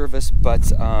cell service,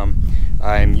 but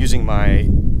I'm using my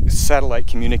satellite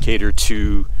communicator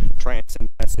to try and send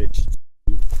a message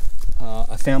to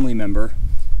a family member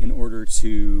in order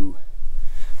to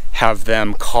have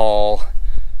them call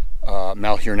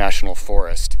Malheur National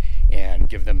Forest and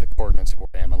give them the coordinates of where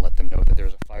I am and let them know that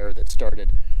there's a fire that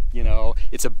started. You know,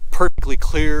 it's a perfectly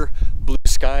clear blue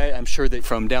sky. I'm sure that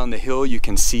from down the hill you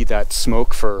can see that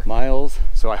smoke for miles.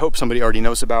 So I hope somebody already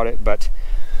knows about it, but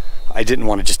I didn't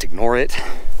want to just ignore it.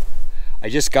 I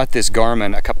just got this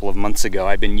Garmin a couple of months ago.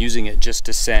 I've been using it just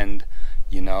to send,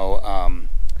 you know,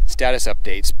 status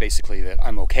updates, basically that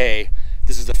I'm okay.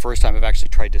 This is the first time I've actually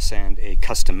tried to send a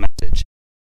custom message.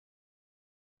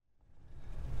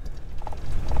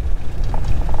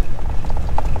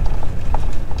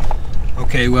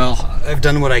 Okay, well, I've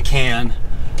done what I can.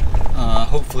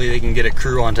 Hopefully they can get a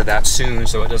crew onto that soon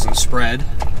so it doesn't spread.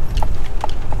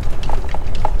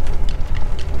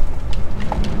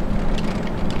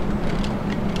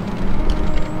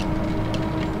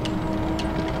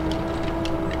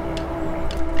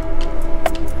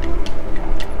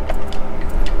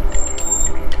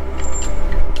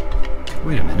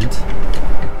 Wait a minute.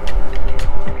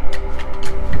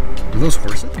 Are those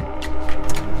horses?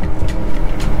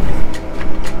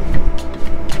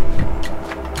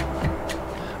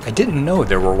 I didn't know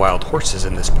there were wild horses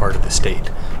in this part of the state,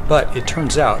 but it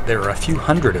turns out there are a few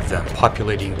hundred of them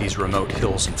populating these remote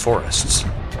hills and forests.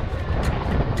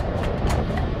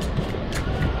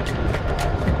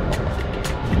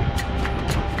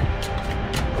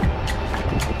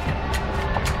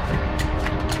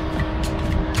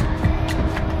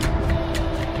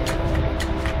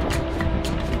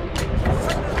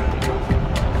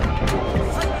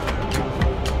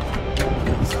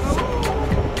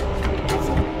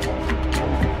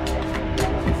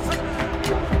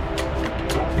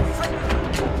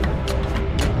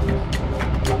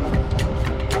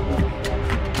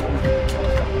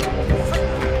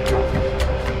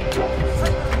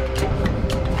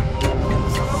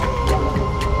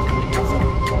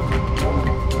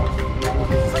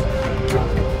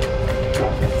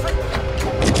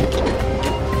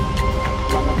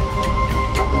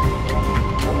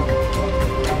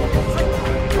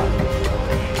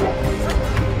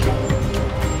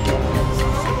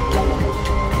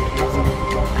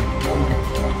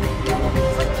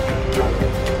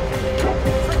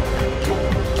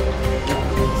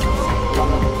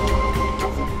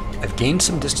 Gained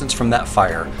some distance from that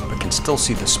fire, but can still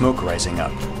see the smoke rising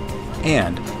up.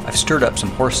 And I've stirred up some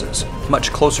horses,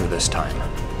 much closer this time.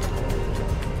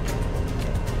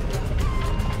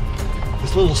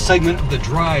 This little segment of the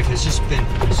drive has just been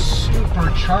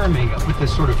super charming with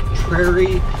this sort of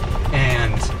prairie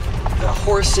and the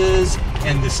horses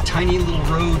and this tiny little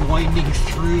road winding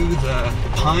through the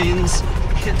pines.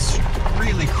 It's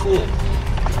really cool.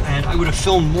 And I would have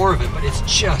filmed more of it, but it's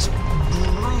just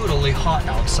brutally hot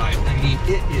outside. I mean,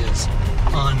 it is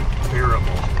unbearable.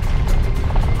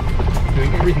 I'm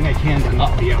doing everything I can to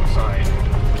not be outside.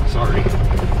 Sorry.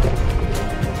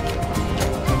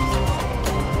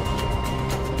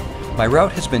 My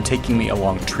route has been taking me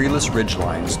along treeless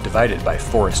ridgelines divided by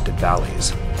forested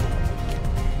valleys.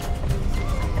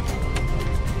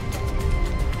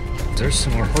 There's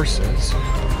some more horses.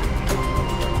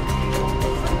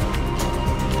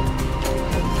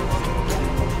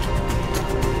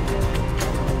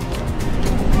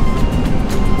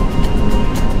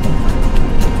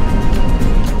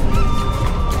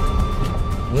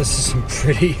 This is some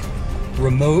pretty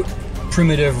remote,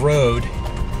 primitive road.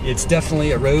 It's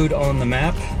definitely a road on the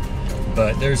map,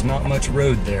 but there's not much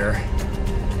road there.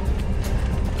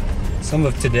 Some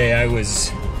of today I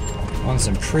was on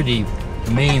some pretty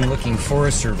main looking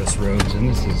Forest Service roads, and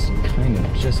this is kind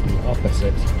of just the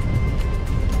opposite.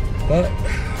 But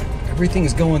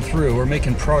everything's going through, we're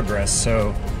making progress,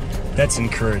 so that's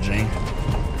encouraging.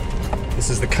 This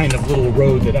is the kind of little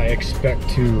road that I expect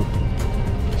to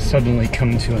suddenly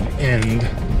come to an end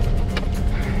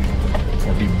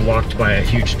or be blocked by a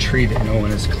huge tree that no one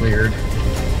has cleared.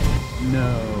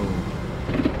 No.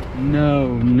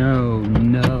 No, no,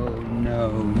 no,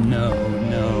 no, no,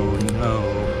 no,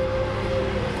 no.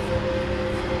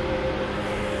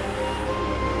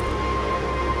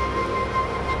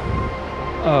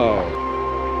 Oh.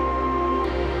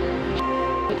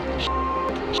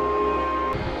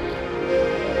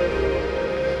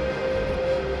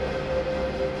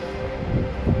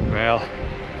 Well,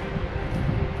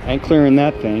 I ain't clearing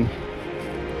that thing.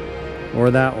 Or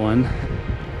that one.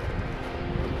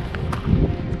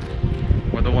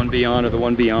 Or the one beyond, or the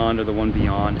one beyond, or the one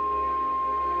beyond.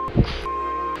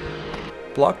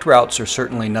 Blocked routes are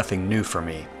certainly nothing new for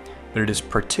me, but it is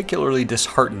particularly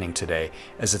disheartening today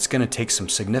as it's going to take some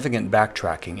significant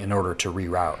backtracking in order to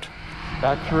reroute.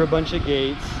 Back through a bunch of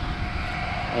gates,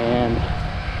 and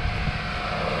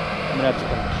I'm going to have to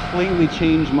completely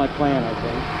change my plan, I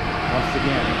think, once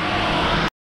again.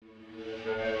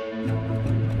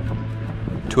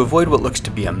 To avoid what looks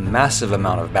to be a massive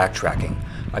amount of backtracking,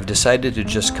 I've decided to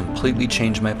just completely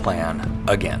change my plan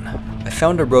again. I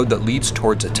found a road that leads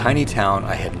towards a tiny town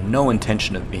I had no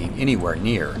intention of being anywhere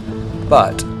near,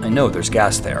 but I know there's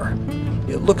gas there.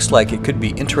 It looks like it could be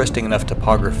interesting enough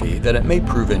topography that it may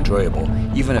prove enjoyable,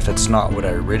 even if it's not what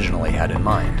I originally had in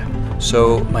mind.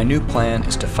 So my new plan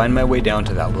is to find my way down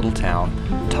to that little town,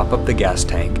 top up the gas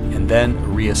tank, and then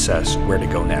reassess where to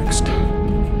go next.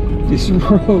 This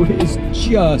road is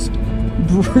just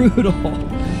brutal,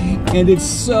 and it's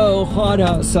so hot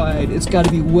outside. It's got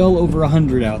to be well over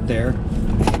 100 out there.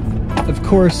 Of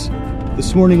course,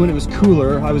 this morning when it was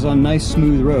cooler, I was on nice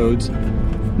smooth roads.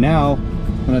 Now,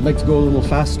 when I'd like to go a little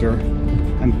faster,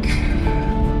 I'm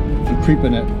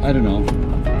creeping at, I don't know,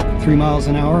 3 miles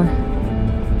an hour.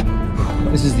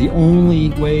 This is the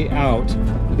only way out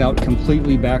without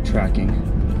completely backtracking.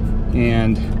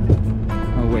 And,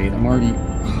 oh wait, I'm already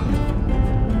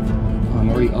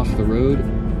off the road.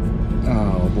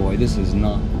 Oh boy, this is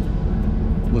not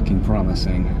looking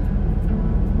promising.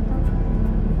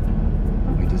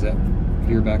 Wait, does that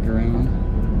veer back around?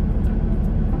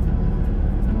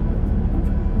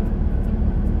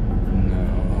 No,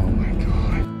 oh my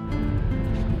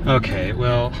god. Okay,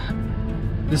 well,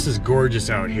 this is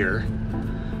gorgeous out here,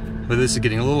 but this is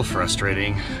getting a little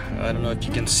frustrating. I don't know if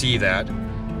you can see that.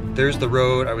 There's the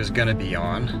road I was gonna be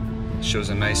on. It shows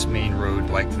a nice main road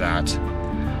like that.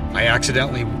 I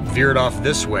accidentally veered off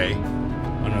this way. I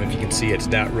don't know if you can see, it's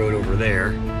that road over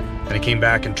there. Then I came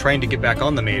back, and trying to get back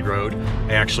on the main road,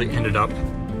 I actually ended up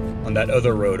on that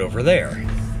other road over there.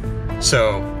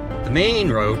 So the main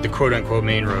road, the quote-unquote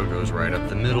main road, goes right up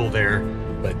the middle there,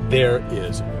 but there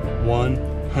is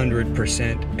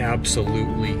 100%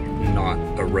 absolutely not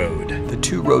a road. The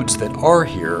two roads that are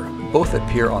here both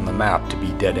appear on the map to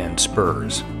be dead-end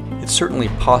spurs. It's certainly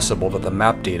possible that the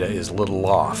map data is a little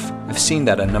off. I've seen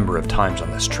that a number of times on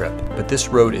this trip, but this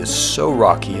road is so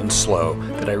rocky and slow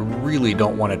that I really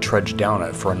don't want to trudge down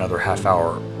it for another half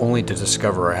hour, only to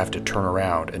discover I have to turn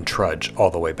around and trudge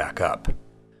all the way back up.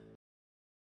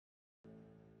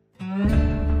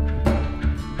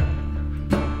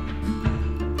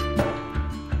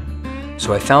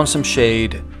 So I found some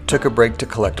shade, took a break to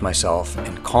collect myself,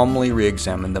 and calmly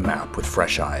re-examined the map with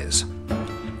fresh eyes.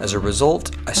 As a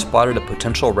result, I spotted a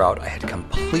potential route I had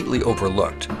completely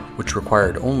overlooked, which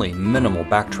required only minimal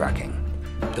backtracking.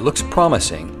 It looks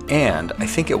promising, and I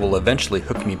think it will eventually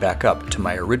hook me back up to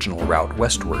my original route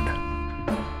westward.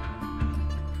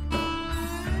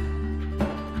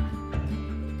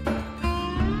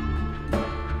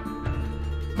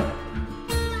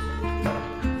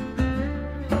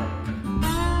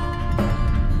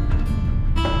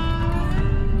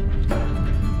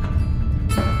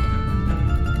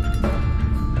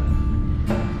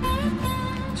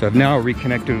 So I've now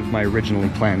reconnected with my originally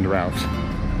planned route.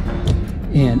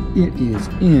 And it is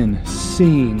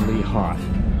insanely hot.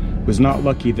 Was not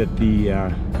lucky that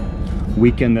the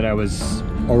weekend that I was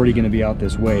already going to be out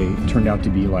this way turned out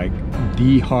to be like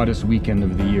the hottest weekend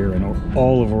of the year in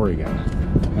all of Oregon.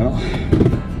 Well,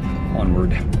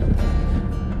 onward.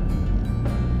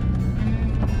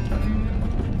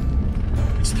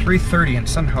 It's 3:30 and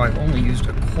somehow I've only used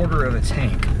a quarter of a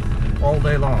tank all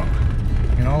day long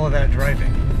in all of that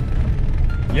driving.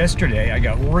 Yesterday I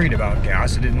got worried about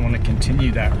gas. I didn't want to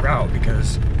continue that route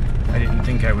because I didn't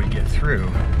think I would get through.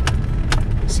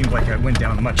 It seemed like I went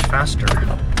down much faster.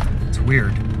 It's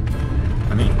weird.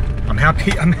 I mean, I'm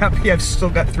happy I've still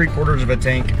got 3/4 of a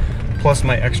tank plus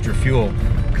my extra fuel,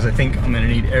 because I think I'm going to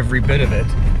need every bit of it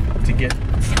to get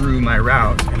through my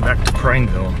route and back to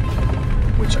Prineville,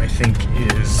 which I think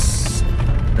is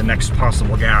the next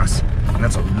possible gas, and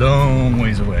that's a long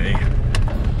ways away.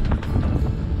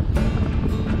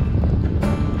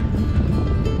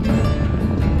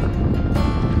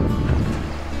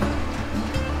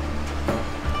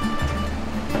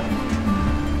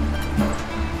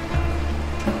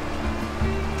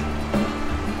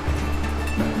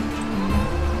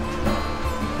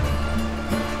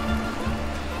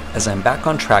 As I'm back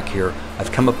on track here,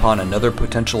 I've come upon another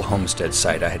potential homestead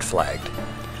site I had flagged.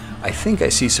 I think I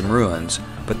see some ruins,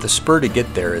 but the spur to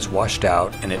get there is washed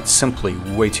out and it's simply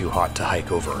way too hot to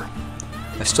hike over.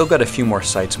 I still got a few more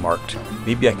sites marked.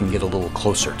 Maybe I can get a little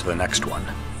closer to the next one.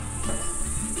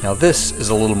 Now this is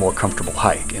a little more comfortable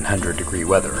hike in 100-degree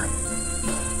weather.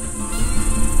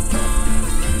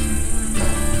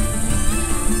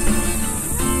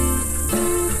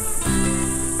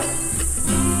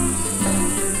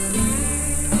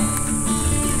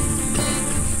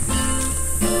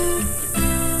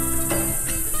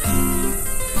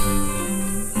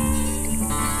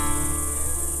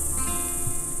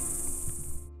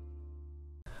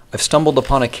 I've stumbled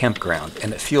upon a campground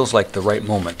and it feels like the right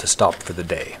moment to stop for the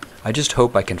day. I just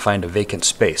hope I can find a vacant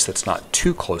space that's not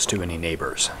too close to any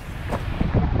neighbors.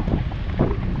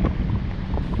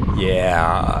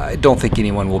 Yeah, I don't think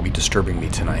anyone will be disturbing me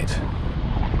tonight.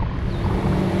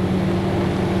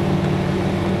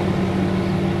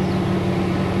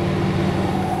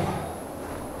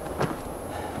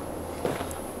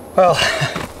 Well,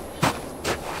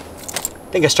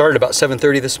 I think I started about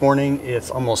 7:30 this morning. It's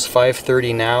almost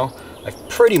 5:30 now. I've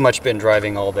pretty much been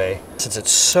driving all day. Since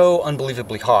it's so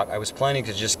unbelievably hot, I was planning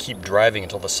to just keep driving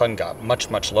until the sun got much,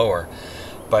 much lower.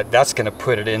 But that's gonna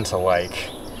put it into like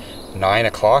 9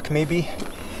 o'clock maybe,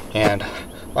 and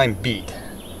I'm beat.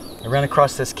 I ran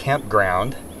across this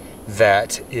campground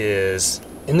that is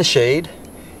in the shade.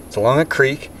 It's along a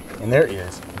creek, and there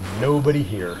is nobody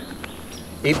here.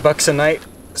 $8 a night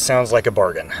sounds like a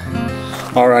bargain.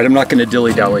 All right, I'm not gonna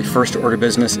dilly-dally. First order of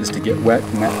business is to get wet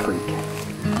in that creek.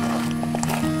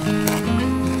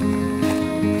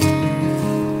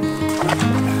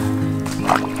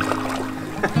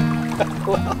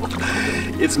 Well,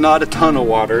 it's not a ton of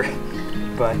water,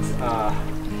 but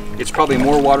it's probably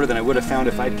more water than I would have found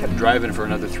if I'd kept driving for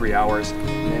another 3 hours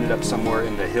and ended up somewhere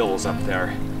in the hills up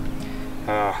there.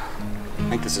 I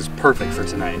think this is perfect for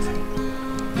tonight.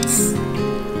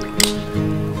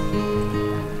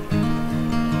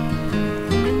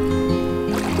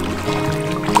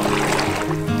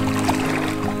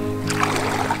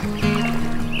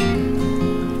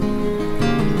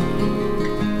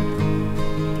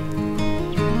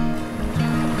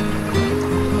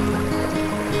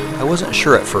 I wasn't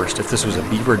sure at first if this was a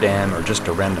beaver dam or just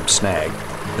a random snag,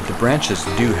 but the branches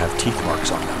do have teeth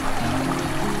marks on them.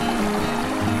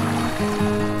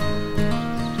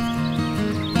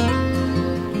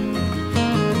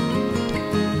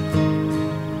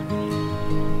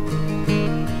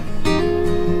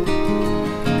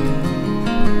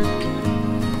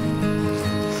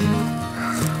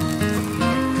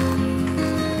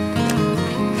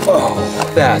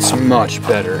 Oh, that's much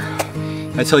better.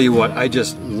 I tell you what, I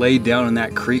just laid down in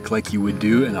that creek like you would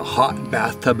do in a hot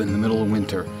bathtub in the middle of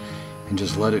winter and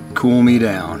just let it cool me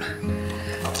down.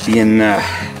 Being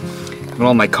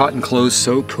all my cotton clothes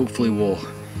soaked hopefully will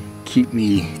keep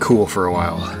me cool for a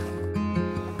while.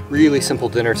 Really simple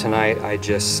dinner tonight. I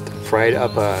just fried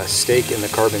up a steak in the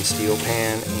carbon steel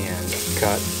pan and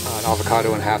cut an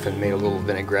avocado in half and made a little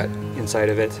vinaigrette inside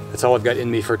of it. That's all I've got in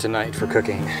me for tonight for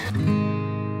cooking.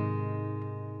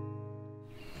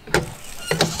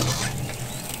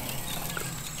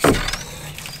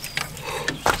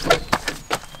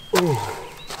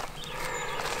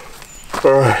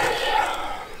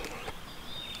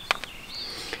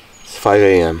 It's 5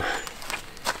 a.m.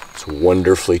 It's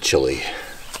wonderfully chilly.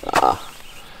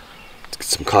 Let's get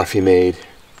some coffee made,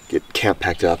 get camp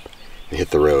packed up, and hit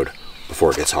the road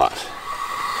before it gets hot.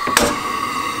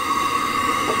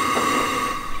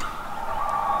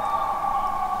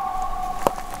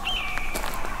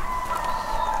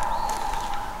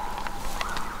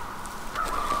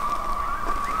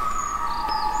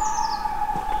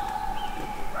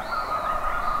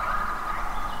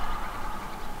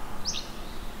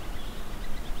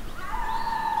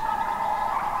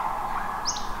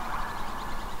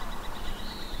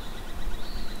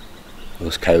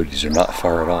 Those coyotes are not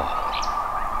far at all.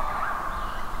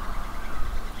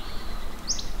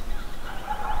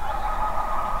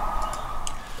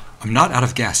 I'm not out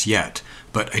of gas yet,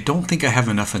 but I don't think I have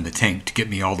enough in the tank to get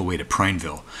me all the way to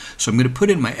Prineville, so I'm going to put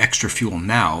in my extra fuel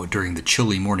now during the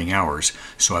chilly morning hours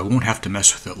so I won't have to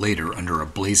mess with it later under a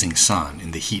blazing sun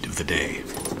in the heat of the day.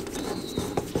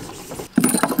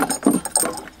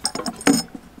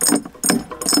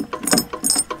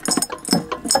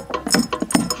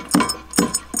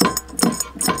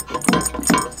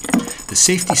 The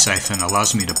Safety Siphon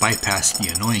allows me to bypass the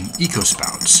annoying eco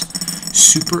spouts.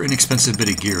 Super inexpensive bit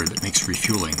of gear that makes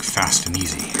refueling fast and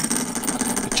easy.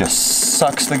 It just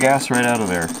sucks the gas right out of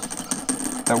there.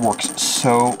 That works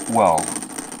so well.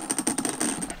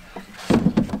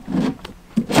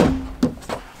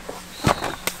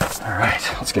 All right,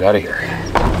 let's get out of here.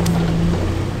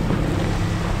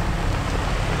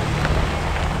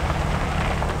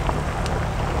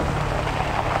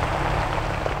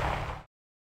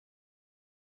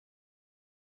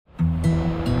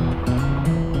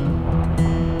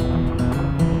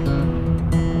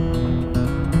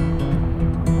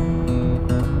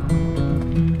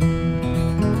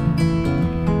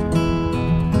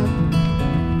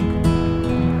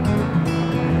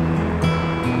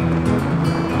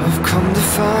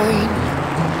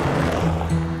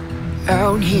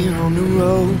 out here on the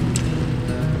road.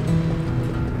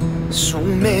 So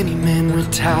many men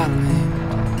retiring,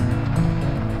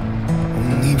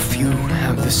 only a few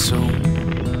have the soul.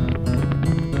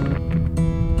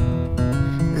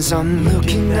 As I'm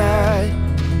looking at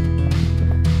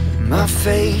my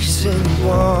face in the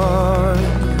water,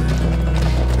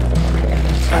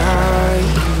 I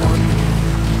wonder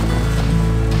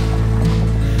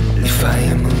if I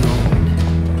am alone.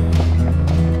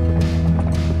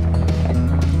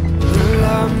 Well,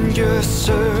 I'm just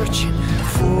searching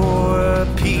for a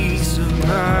peace of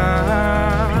mind,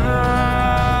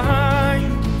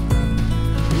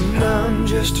 and I'm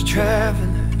just a traveler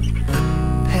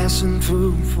passing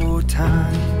through for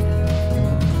time.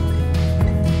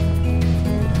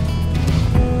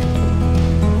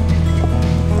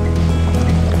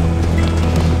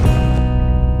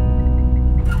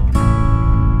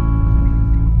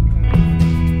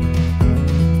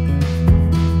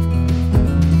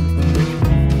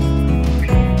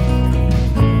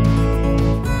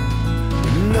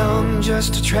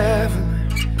 Just a traveler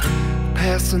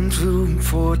passing through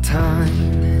for time.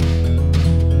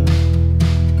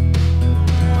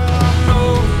 I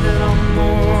know that I'm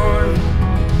mourning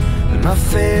and my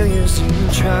failures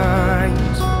and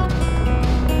tries. I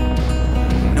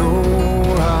know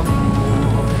I'm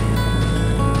mourning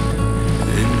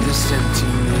in this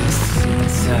emptiness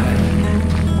inside.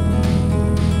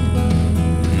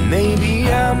 Maybe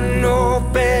I'm no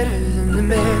better than the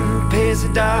man who pays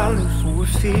 $1 for a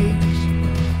fix.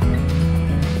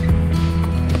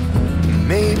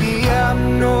 Maybe I'm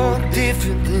no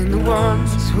different than the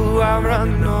ones who I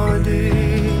run all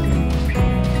day.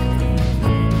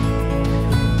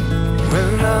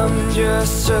 Well, I'm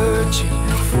just searching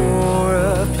for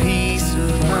a peace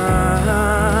of mind,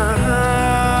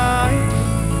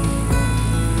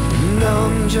 and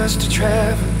I'm just a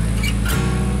traveler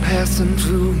passing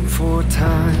through for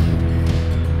time.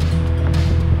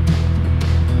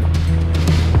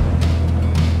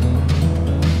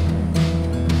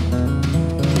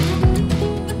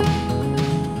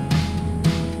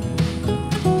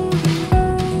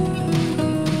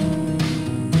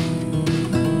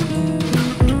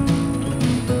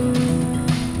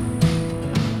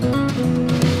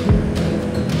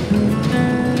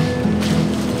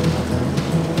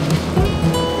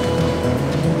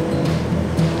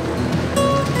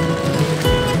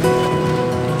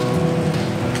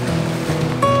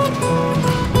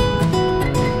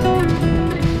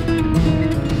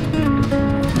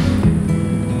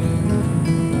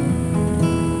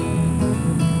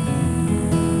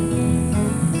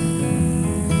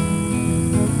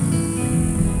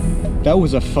 That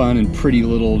was a fun and pretty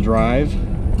little drive.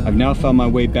 I've now found my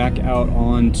way back out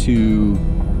onto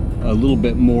a little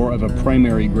bit more of a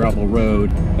primary gravel road,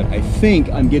 but I think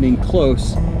I'm getting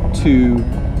close to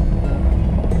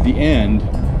the end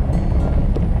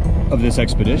of this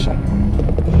expedition.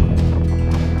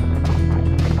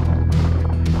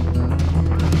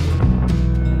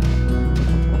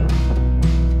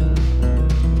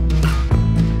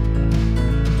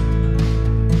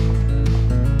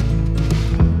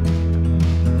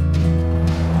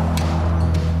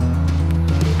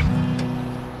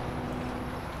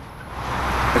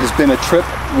 It's been a trip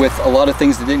with a lot of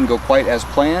things that didn't go quite as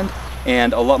planned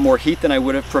and a lot more heat than I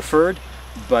would have preferred,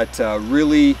 but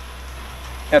really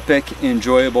epic,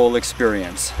 enjoyable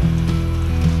experience.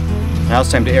 Now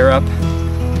it's time to air up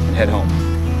and head home.